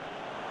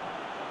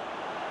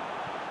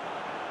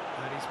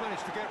 And he's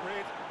managed to get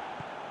rid.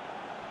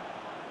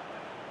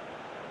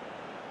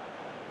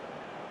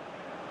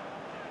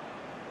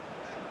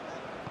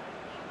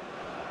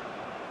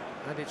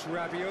 And it's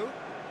Rabiot.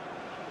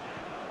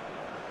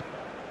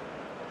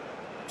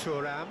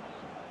 Thuram.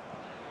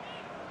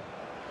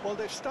 Well,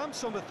 they've stamped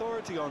some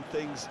authority on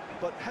things,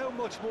 but how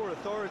much more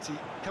authority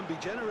can be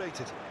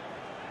generated?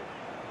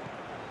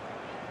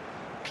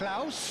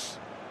 Klaus.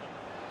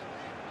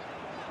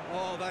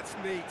 Oh, that's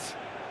neat.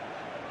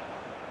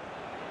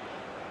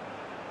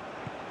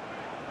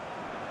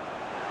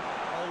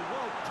 Oh,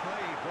 well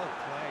played, well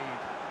played.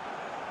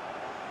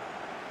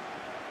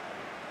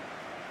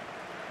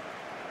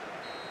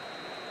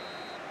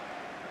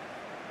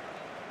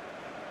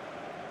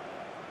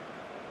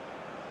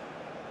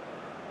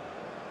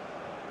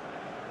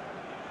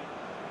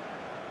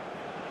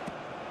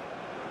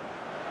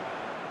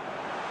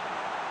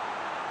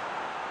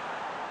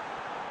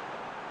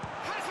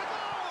 Has a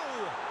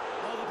goal!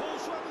 Oh, the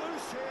ball's run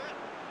loose here.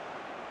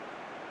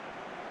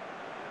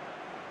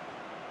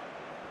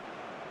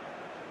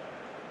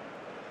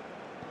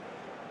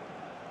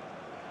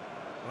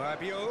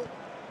 Rabiot.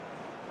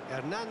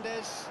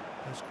 Hernandez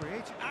has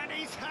created, and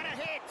he's had a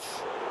hit!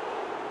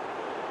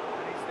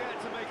 And he's there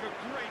to make a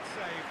great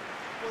save.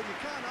 Well, you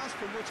can't ask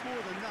for much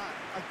more than that.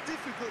 A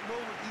difficult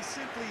moment he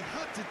simply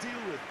had to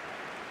deal with.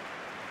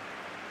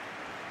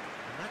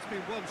 And that's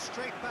been won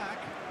straight back.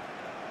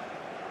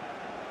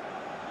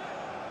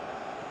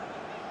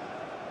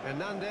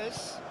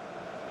 Hernandez.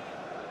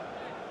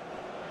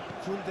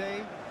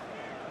 Koundé.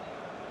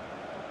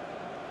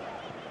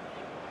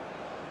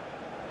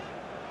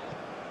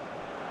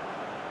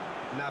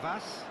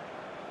 Navas.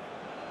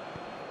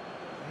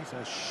 He's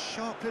a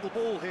sharp little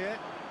ball here.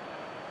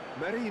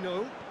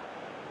 Merino.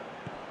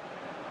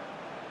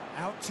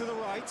 Out to the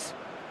right.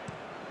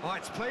 Oh,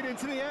 it's played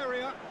into the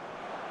area.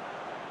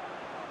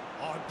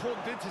 Oh,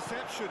 important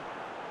interception.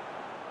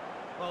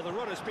 Well, the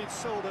runner's been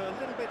sold a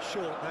little bit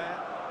short there.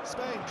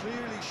 Spain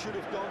clearly should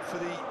have gone for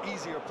the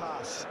easier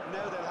pass.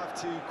 Now they'll have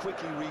to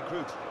quickly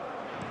regroup.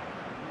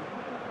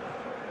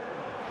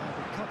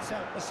 And it cuts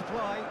out the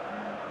supply.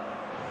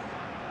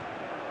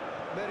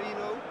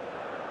 Merino.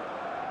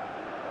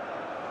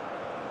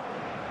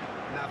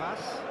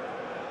 Navas.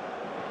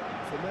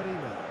 For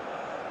Merino.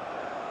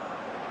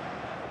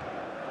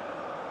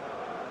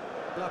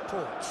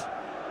 Laporte.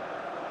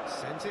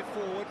 Sends it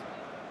forward.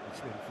 It's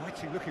an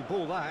inviting looking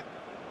ball, that.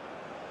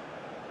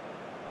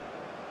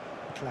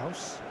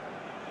 Klaus.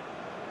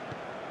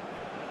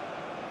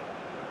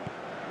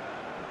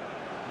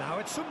 Now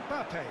it's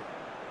Mbappe.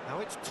 Now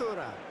it's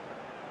Thuram.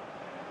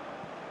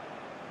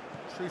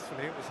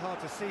 Truthfully, it was hard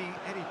to see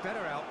any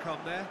better outcome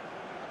there.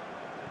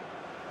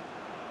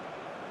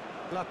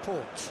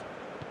 Laporte.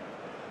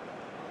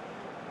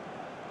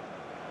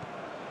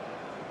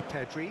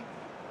 Pedri.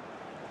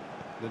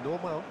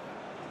 Lenormand.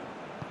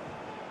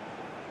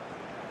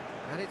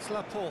 And it's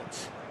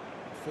Laporte.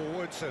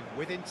 Forwards and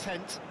with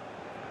intent.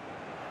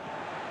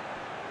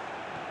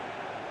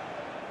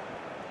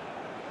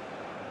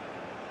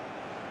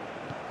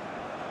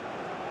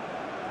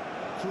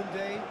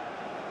 Koundé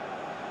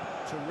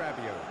to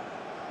Rabiot.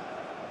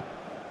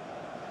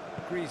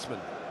 Griezmann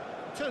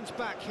turns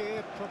back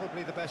here,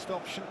 probably the best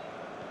option.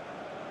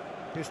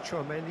 Here's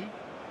Tchouaméni.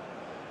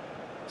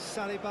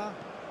 Saliba.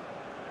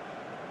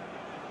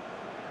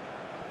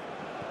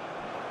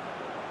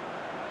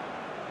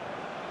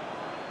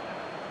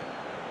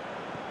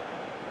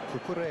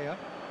 Cucurella.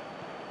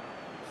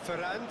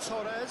 Ferran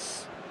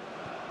Torres.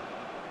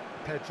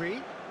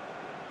 Pedri.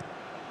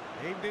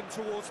 Aimed in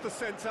towards the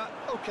centre.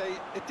 Okay,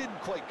 it didn't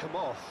quite come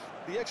off.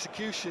 The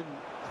execution,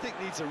 I think,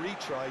 needs a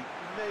retry,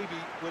 maybe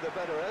with a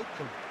better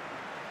outcome.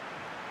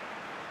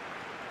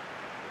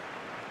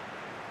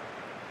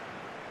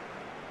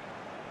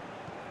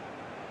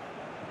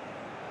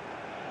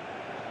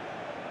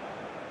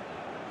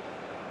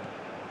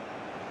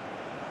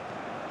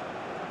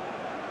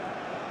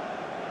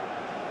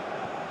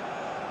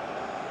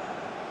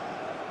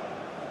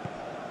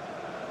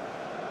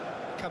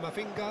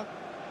 Camavinga.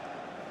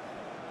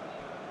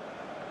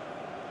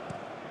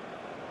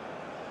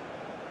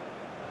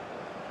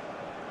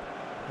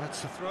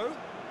 That's a throw.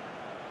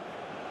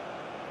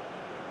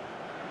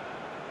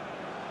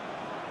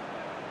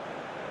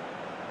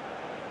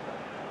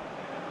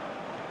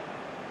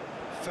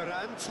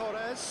 Ferran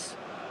Torres.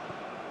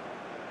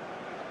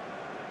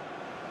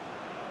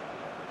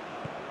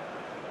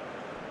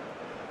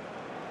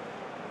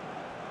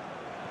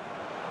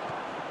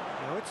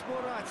 Now it's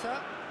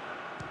Morata.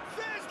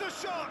 There's the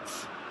shot!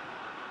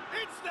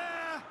 It's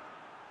there!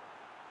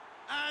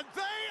 And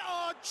they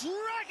are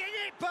dragging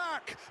it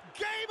back!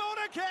 Game on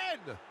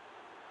again!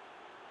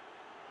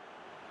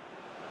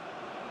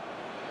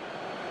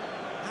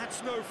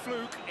 That's no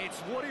fluke, it's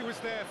what he was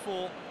there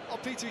for. Oh,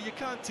 Peter, you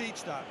can't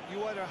teach that.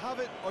 You either have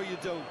it or you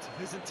don't.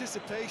 His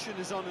anticipation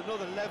is on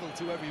another level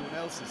to everyone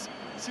else's.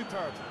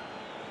 Superb.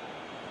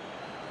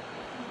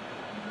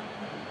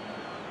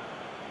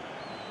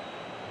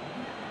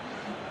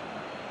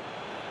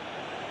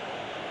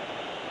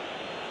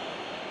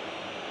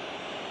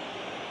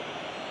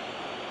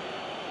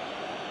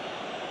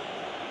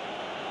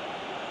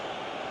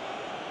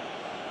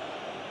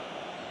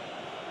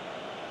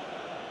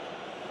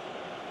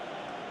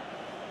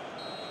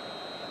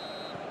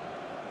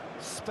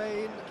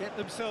 Spain get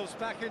themselves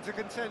back into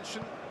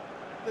contention.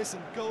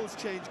 Listen, goals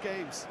change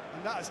games,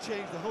 and that has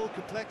changed the whole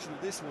complexion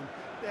of this one.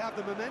 They have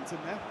the momentum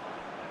now.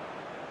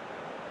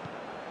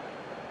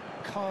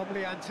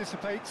 Calmly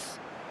anticipates.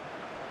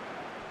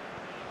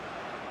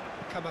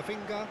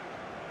 Camavinga.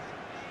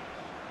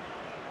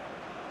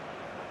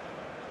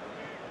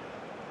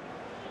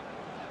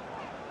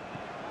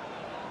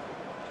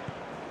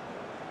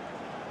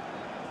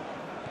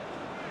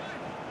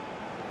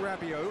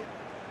 Rabiot.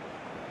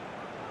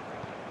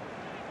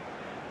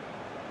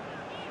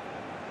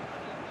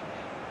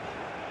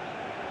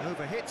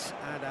 Overhit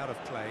and out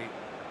of play.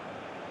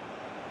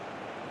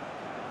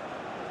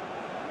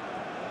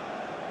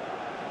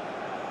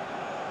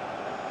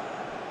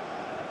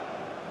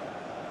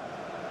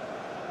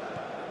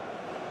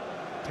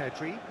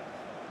 Pedri.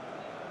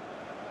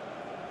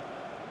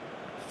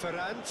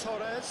 Ferran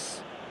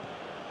Torres.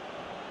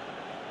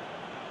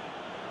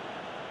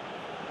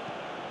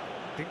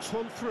 Thinks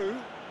one through.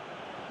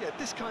 Yeah,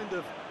 this kind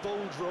of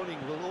bold running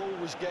will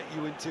always get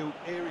you into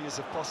areas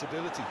of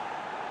possibility.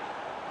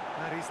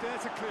 And he's there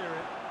to clear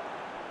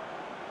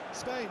it.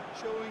 Spain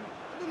showing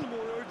a little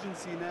more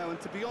urgency now, and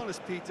to be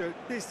honest, Peter,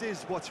 this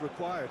is what's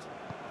required.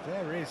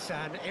 There is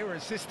an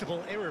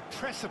irresistible,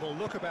 irrepressible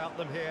look about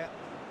them here.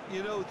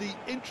 You know, the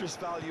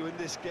interest value in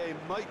this game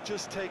might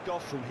just take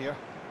off from here.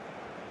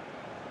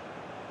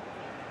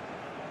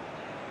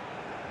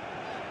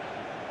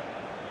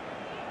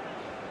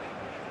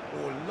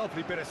 Oh,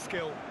 lovely bit of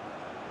skill.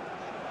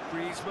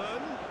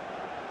 Griezmann.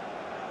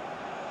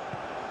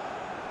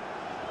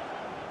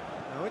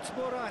 Now it's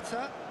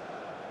Morata.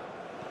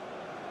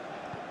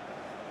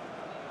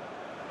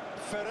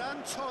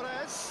 Ferran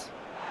Torres.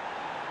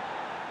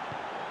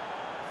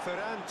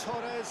 Ferran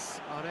Torres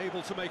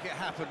unable to make it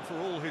happen for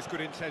all his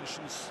good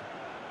intentions.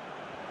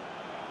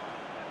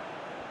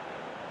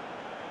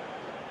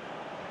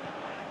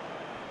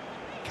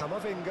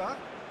 Camavinga.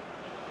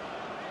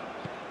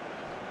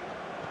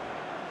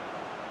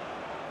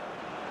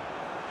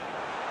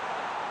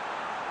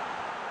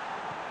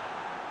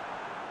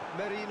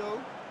 Merino.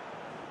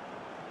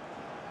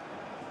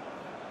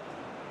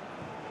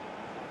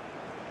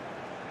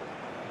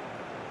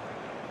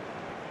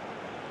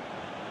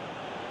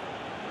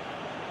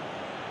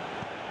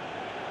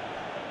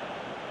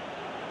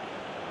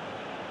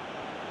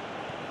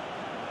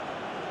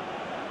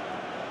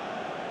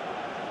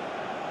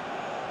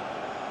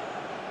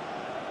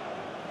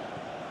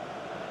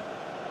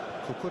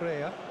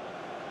 Cucurella.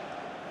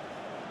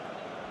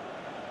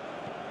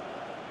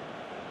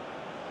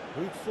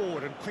 Move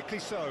forward and quickly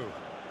so.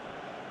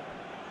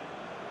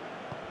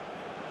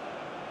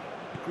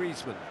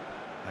 Griezmann,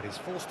 and he's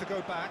forced to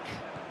go back.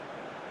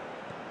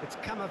 It's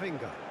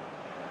Camavinga.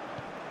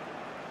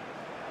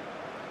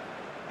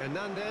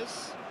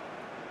 Hernandez.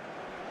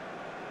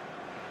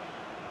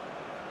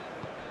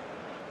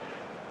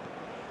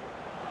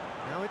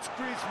 Now it's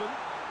Griezmann.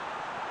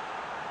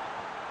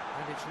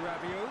 And it's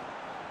Rabiot.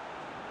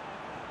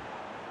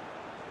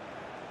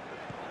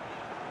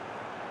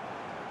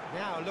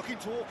 Now looking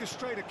to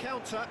orchestrate a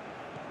counter.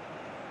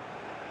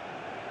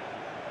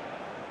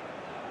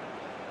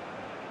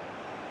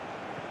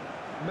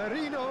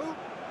 Merino.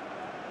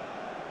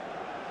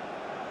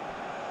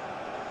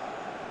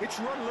 It's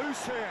run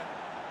loose here.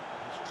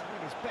 He's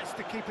trying his best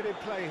to keep it in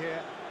play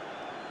here.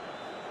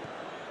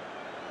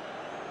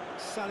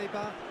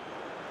 Saliba.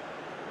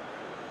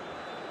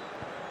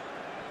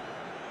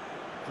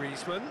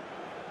 Griezmann.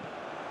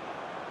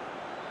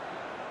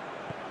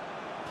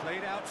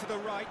 Played out to the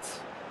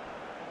right.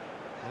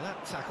 Well,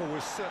 that tackle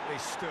was certainly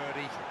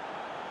sturdy.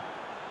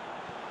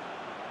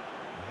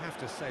 I have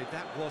to say,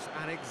 that was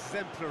an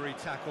exemplary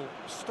tackle.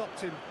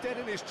 Stopped him dead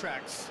in his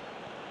tracks.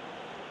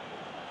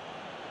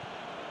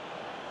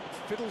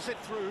 Fiddles it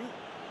through.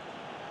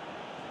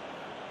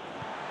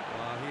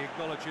 He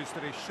acknowledges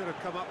that he should have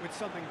come up with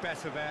something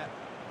better there.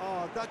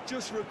 Oh, that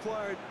just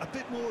required a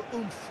bit more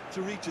oomph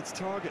to reach its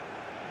target.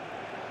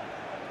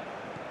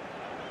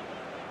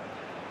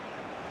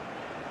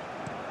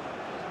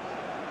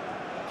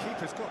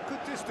 Keeper's got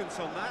good distance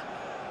on that.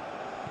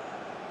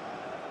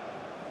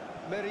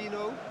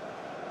 Merino.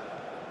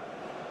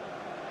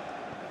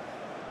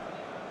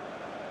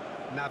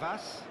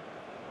 Navas.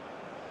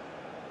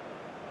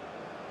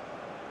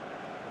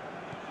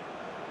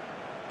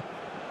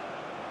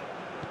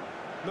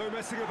 No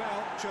messing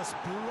about, just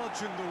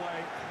bludgeoned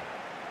away.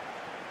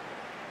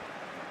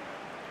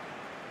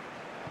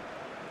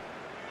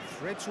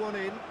 Threads one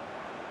in.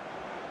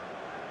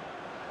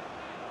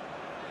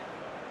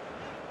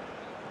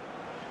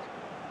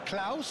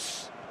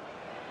 Klaus.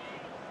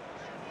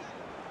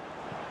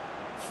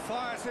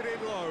 Fires it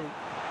in low.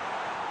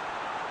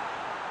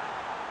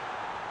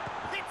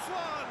 Hits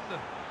one!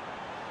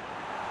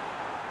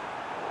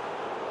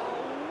 A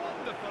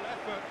wonderful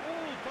effort,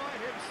 all by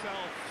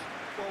himself.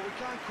 Well, we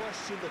can't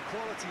question the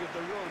quality of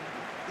the run.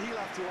 He'll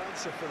have to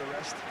answer for the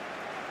rest.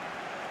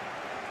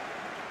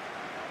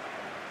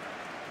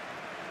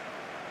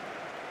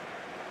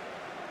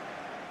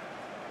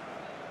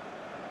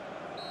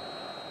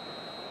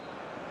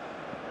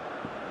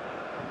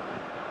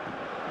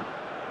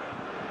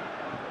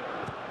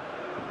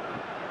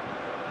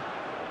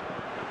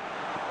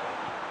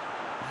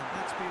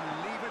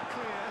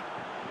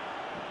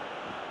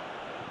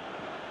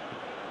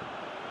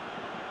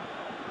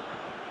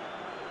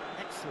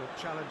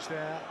 challenge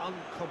there,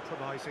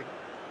 uncompromising.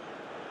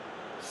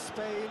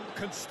 Spain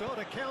can start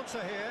a counter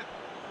here.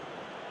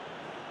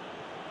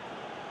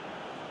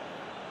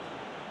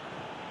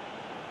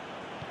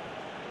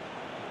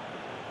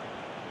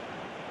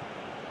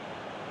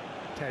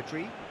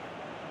 Pedri.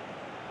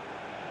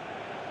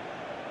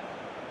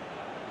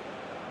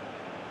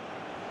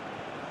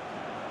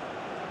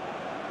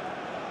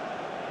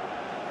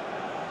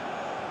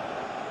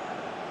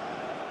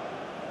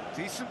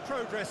 Decent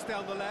progress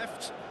down the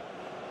left.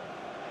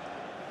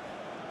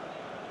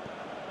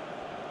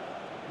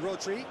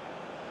 Rodri.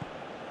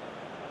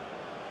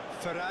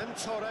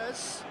 Ferran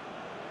Torres.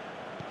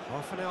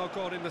 Half an hour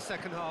gone in the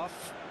second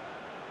half.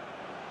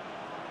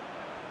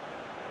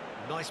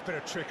 Nice bit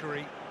of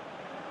trickery.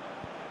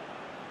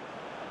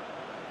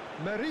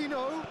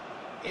 Merino.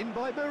 In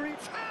by Merino.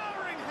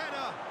 Towering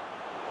header!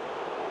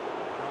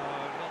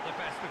 Oh, not the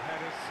best of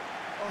headers.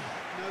 Oh,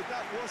 no,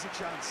 that was a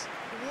chance.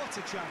 What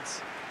a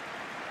chance.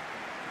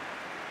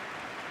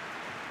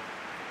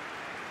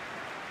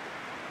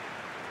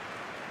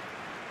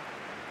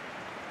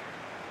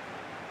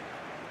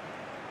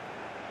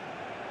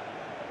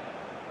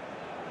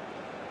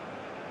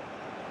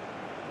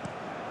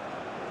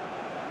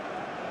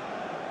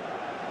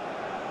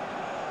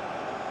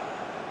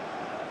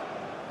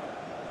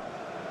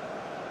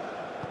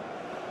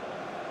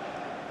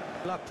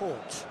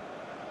 Laporte.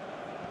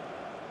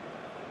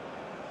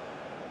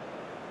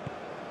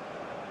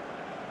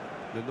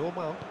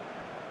 Lenormand.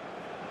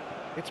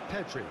 It's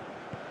Pedri.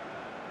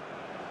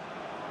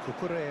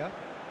 Cucurella.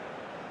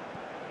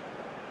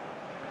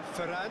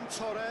 Ferran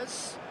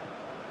Torres.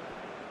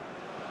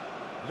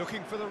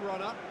 Looking for the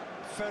runner.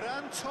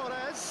 Ferran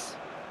Torres.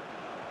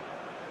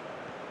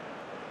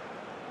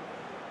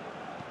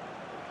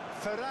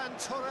 Ferran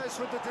Torres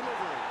with the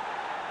delivery.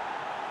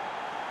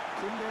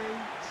 Koundé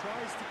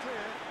tries to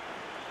clear.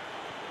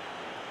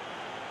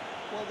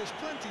 Well, there's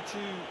plenty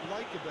to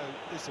like about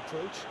this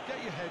approach.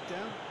 Get your head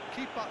down,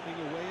 keep battling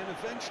away, and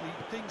eventually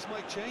things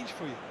might change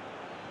for you.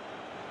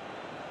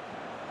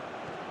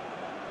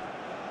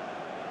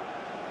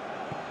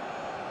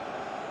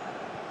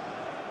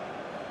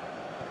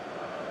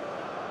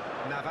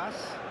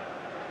 Navas.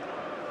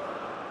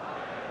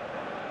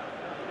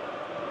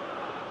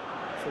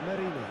 For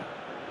Merino.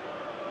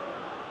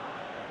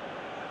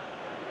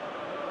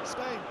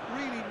 Spain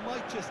really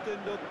might just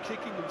end up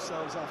kicking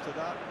themselves after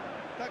that.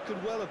 That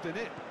could well have been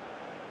it.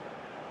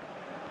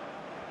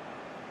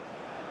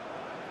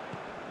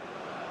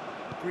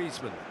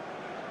 Griezmann.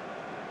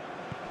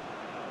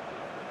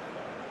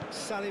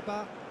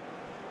 Saliba.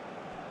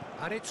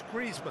 And it's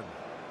Griezmann.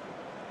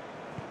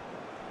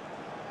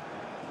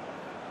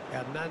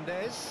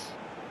 Hernandez.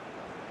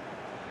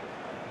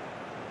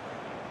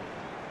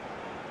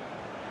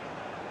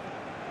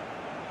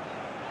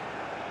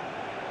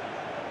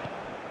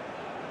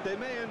 They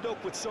may end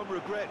up with some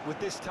regret with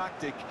this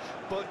tactic,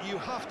 but you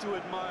have to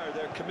admire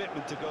their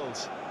commitment to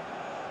goals.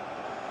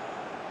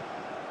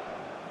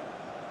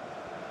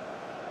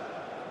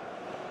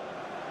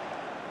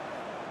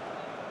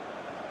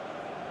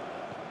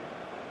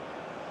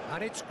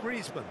 And it's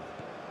Griezmann.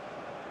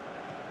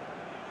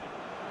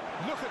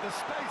 Look at the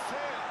space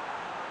here.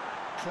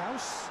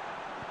 Klaus.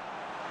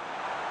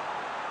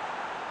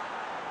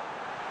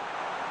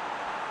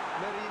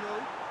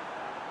 Merino.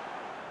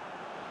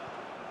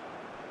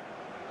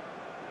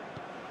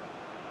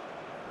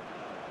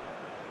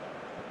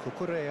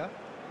 Cucurella.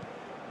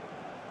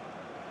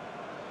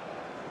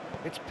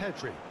 It's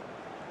Pedri.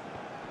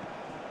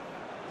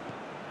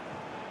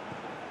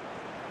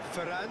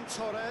 Ferran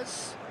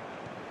Torres.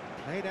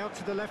 Played out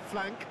to the left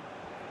flank.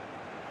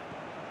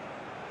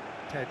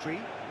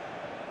 Pedri.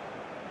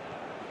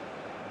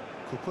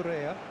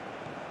 Cucurella.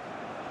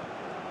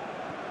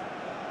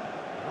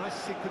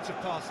 Nice sequence of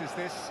passes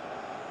this.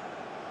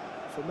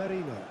 For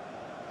Merino.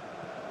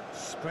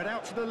 Spread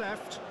out to the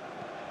left.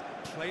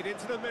 Played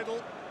into the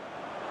middle.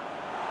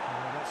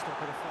 That's not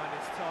going to find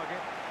its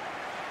target.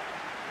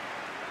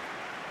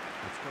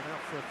 It's gone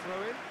out for a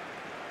throw-in.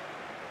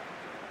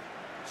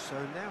 So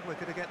now we're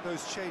going to get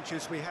those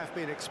changes we have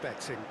been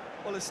expecting.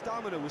 Well, his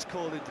stamina was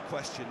called into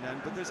question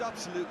then, but there's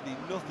absolutely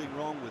nothing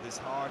wrong with his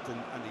heart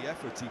and the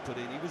efforts he put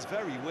in. He was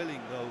very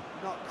willing, though,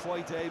 not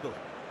quite able.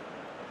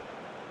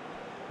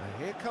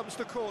 And here comes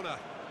the corner.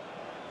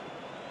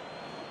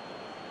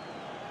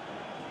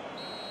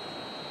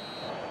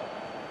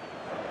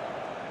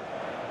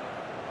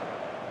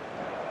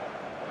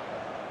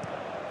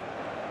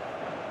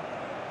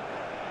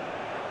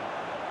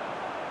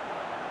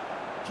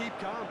 Keep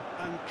calm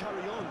and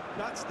carry on.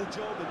 That's the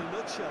job in a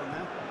nutshell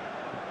now.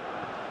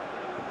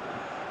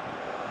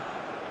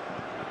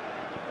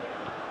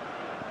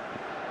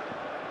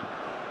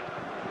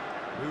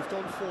 Moved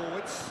on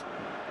forwards.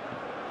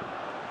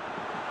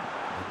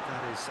 And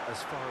that is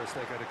as far as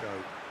they're going to go.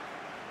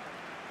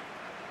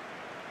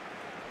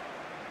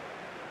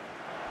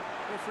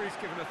 Referee's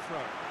given a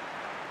throw.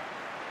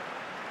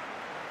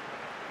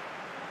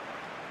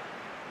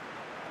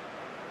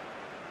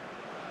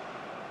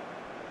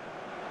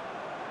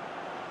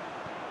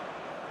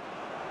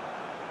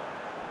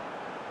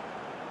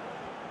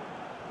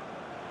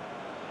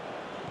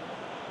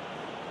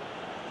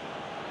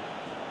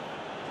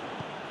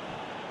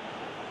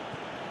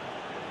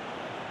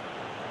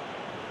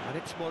 And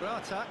it's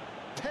Morata.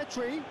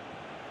 Pedri.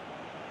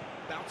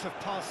 Bout of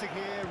passing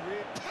here.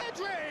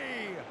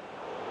 Pedri!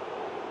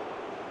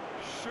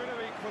 Should have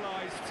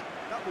equalised.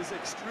 That was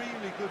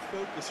extremely good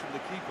focus from the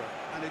keeper,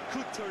 and it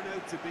could turn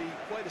out to be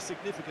quite a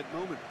significant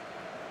moment.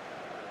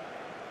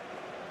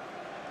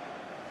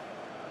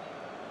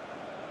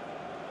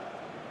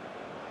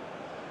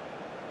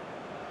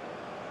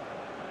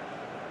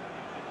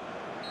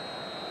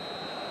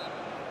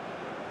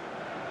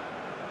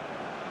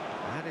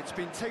 And it's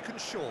been taken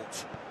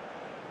short.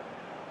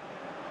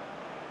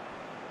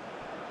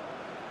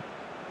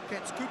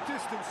 Gets good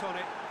distance on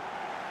it.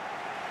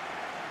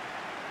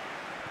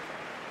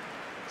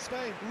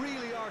 Spain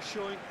really are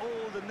showing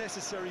all the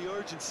necessary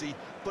urgency,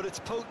 but it's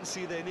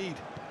potency they need.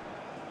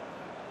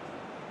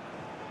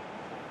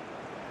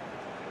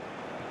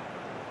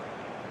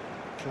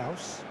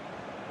 Klaus.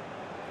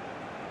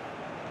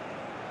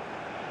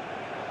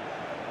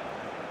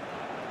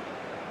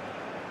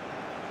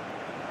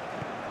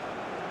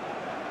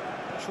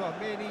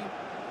 Chouameni.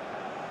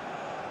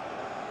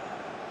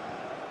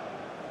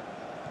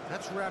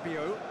 That's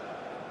Rabiot.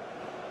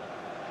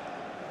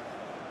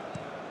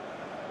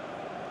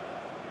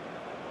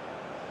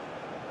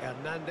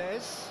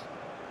 Hernandez.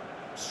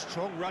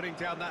 Strong running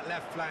down that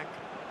left flank.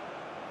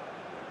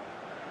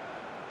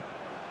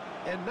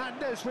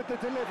 Hernandez with the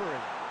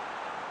delivery.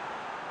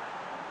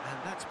 And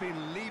that's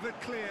been levered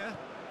clear.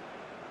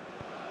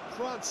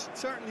 France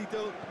certainly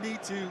don't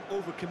need to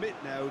overcommit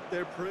now.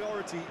 Their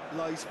priority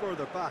lies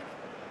further back.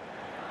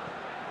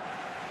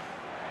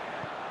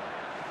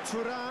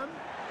 Thuram.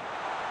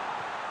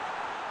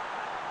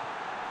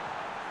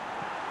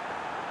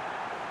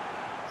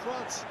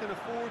 France can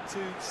afford to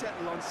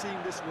settle on seeing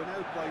this one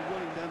out by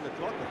running down the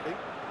clock, I think.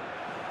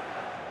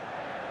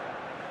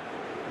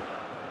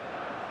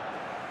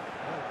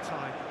 Well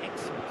timed,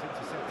 excellent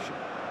interception.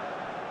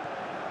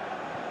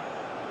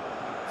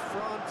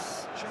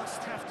 France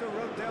just have to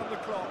run down the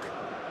clock.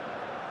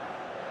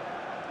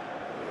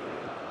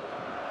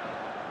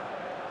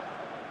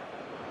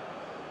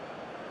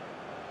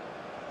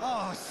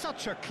 Oh,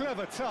 such a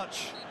clever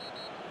touch.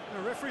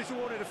 The referee's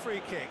awarded a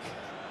free kick.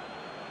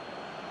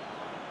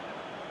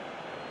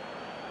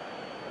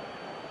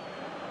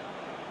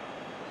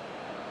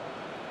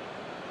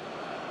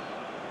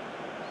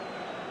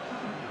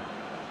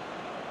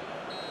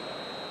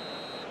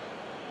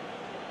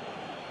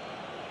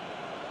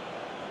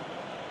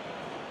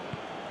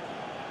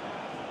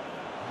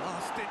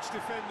 Last-ditch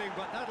defending,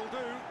 but that'll do.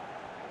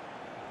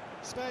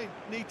 Spain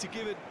need to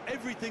give it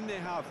everything they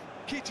have,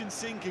 kitchen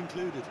sink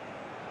included.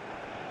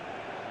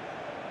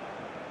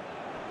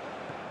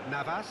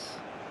 Navas.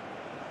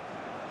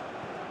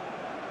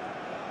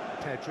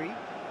 Pedri.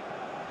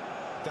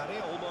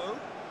 Dani Olmo.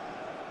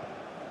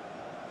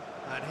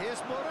 And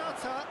here's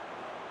Morata.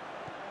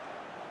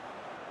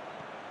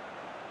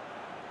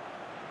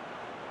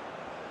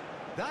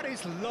 That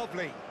is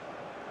lovely.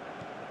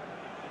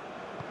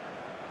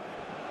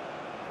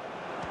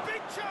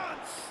 Big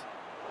chance!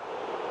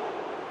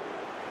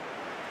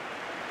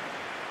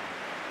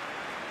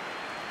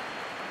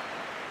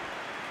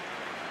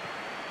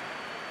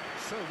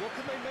 So what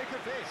can they make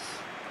of this?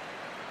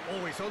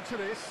 Always onto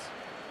this.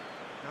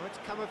 Now it's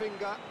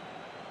Camavinga.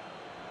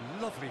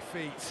 Lovely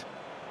feet.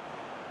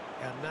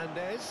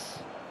 Hernandez.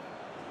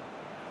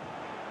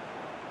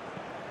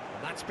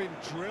 And that's been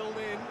drilled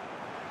in.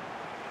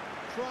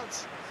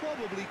 France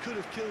probably could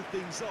have killed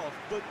things off,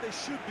 but they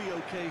should be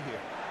okay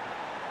here.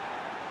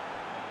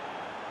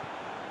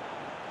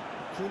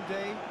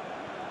 Koundé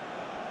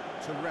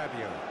to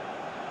Rabiot.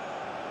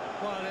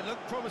 Well, it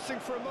looked promising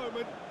for a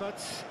moment,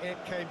 but it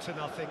came to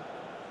nothing.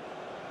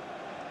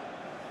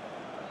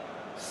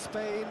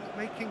 Spain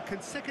making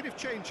consecutive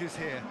changes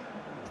here.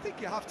 I think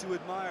you have to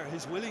admire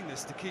his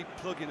willingness to keep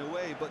plugging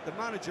away, but the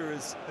manager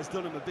has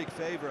done him a big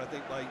favour, I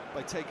think,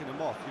 by taking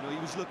him off. You know, he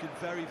was looking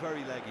very,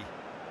 very leggy.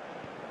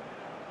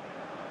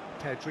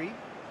 Pedri.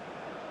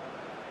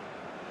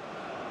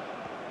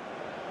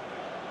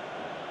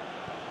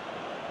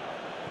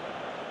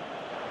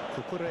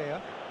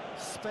 Cucurella.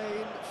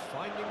 Spain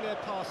finding their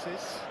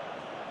passes.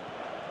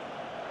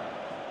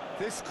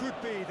 This could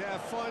be their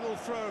final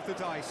throw of the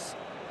dice.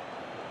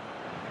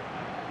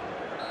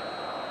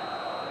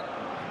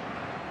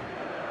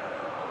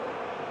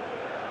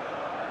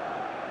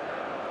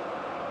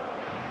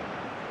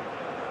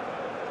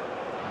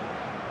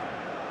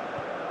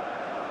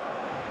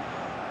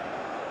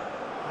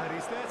 And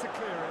he's there to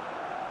clear it.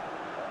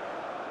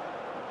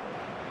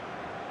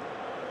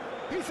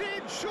 He's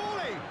in,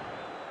 surely!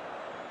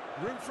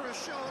 Room for a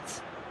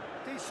shot.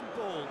 Decent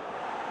ball.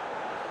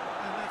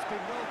 And that's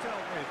been well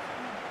dealt with.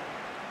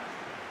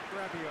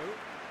 Rabiot.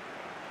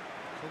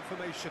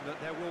 Confirmation that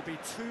there will be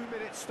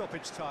 2-minute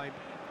stoppage time.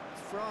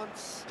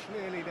 France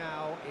clearly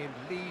now in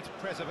lead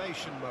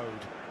preservation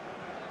mode.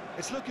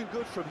 It's looking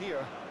good from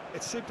here.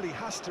 It simply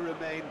has to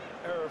remain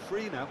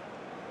error-free now.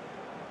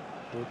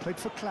 Ball played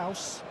for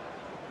Klaus.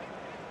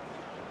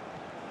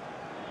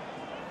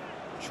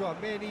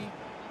 Chouameni.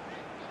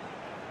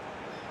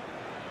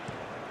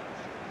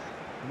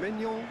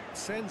 Mignon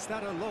sends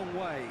that a long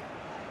way.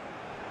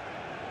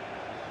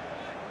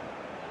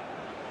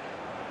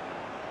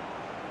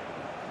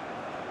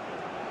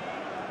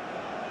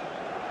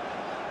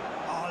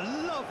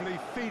 defensively,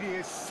 Fidi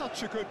is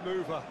such a good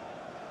mover.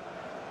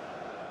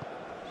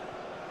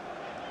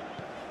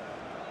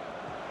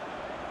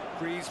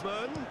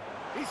 Griezmann,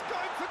 he's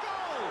going for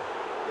goal!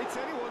 It's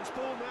anyone's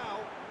ball now.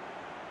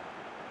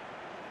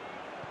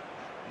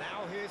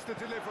 Now here's the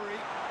delivery.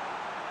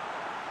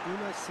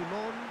 Una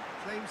Simon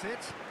claims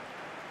it.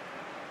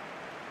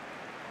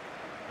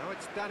 Now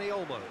it's Dani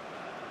Olmo.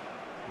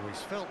 Oh,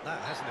 he's felt that,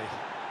 hasn't he?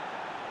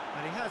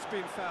 And he has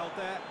been fouled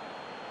there.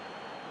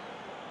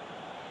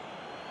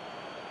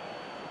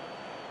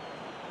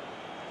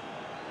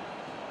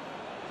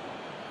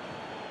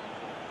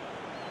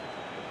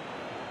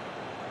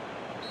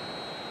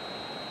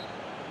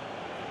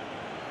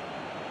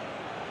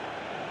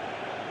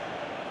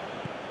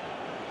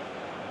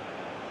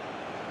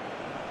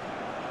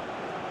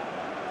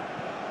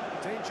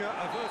 Danger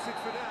averted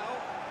for now.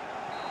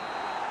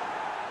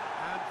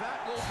 And that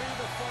will be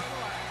the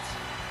final act.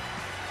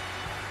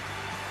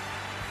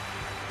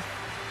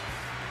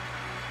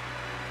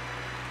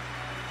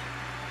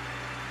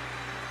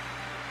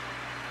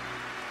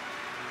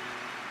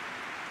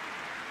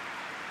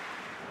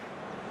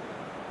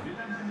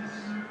 Mesdames et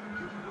messieurs,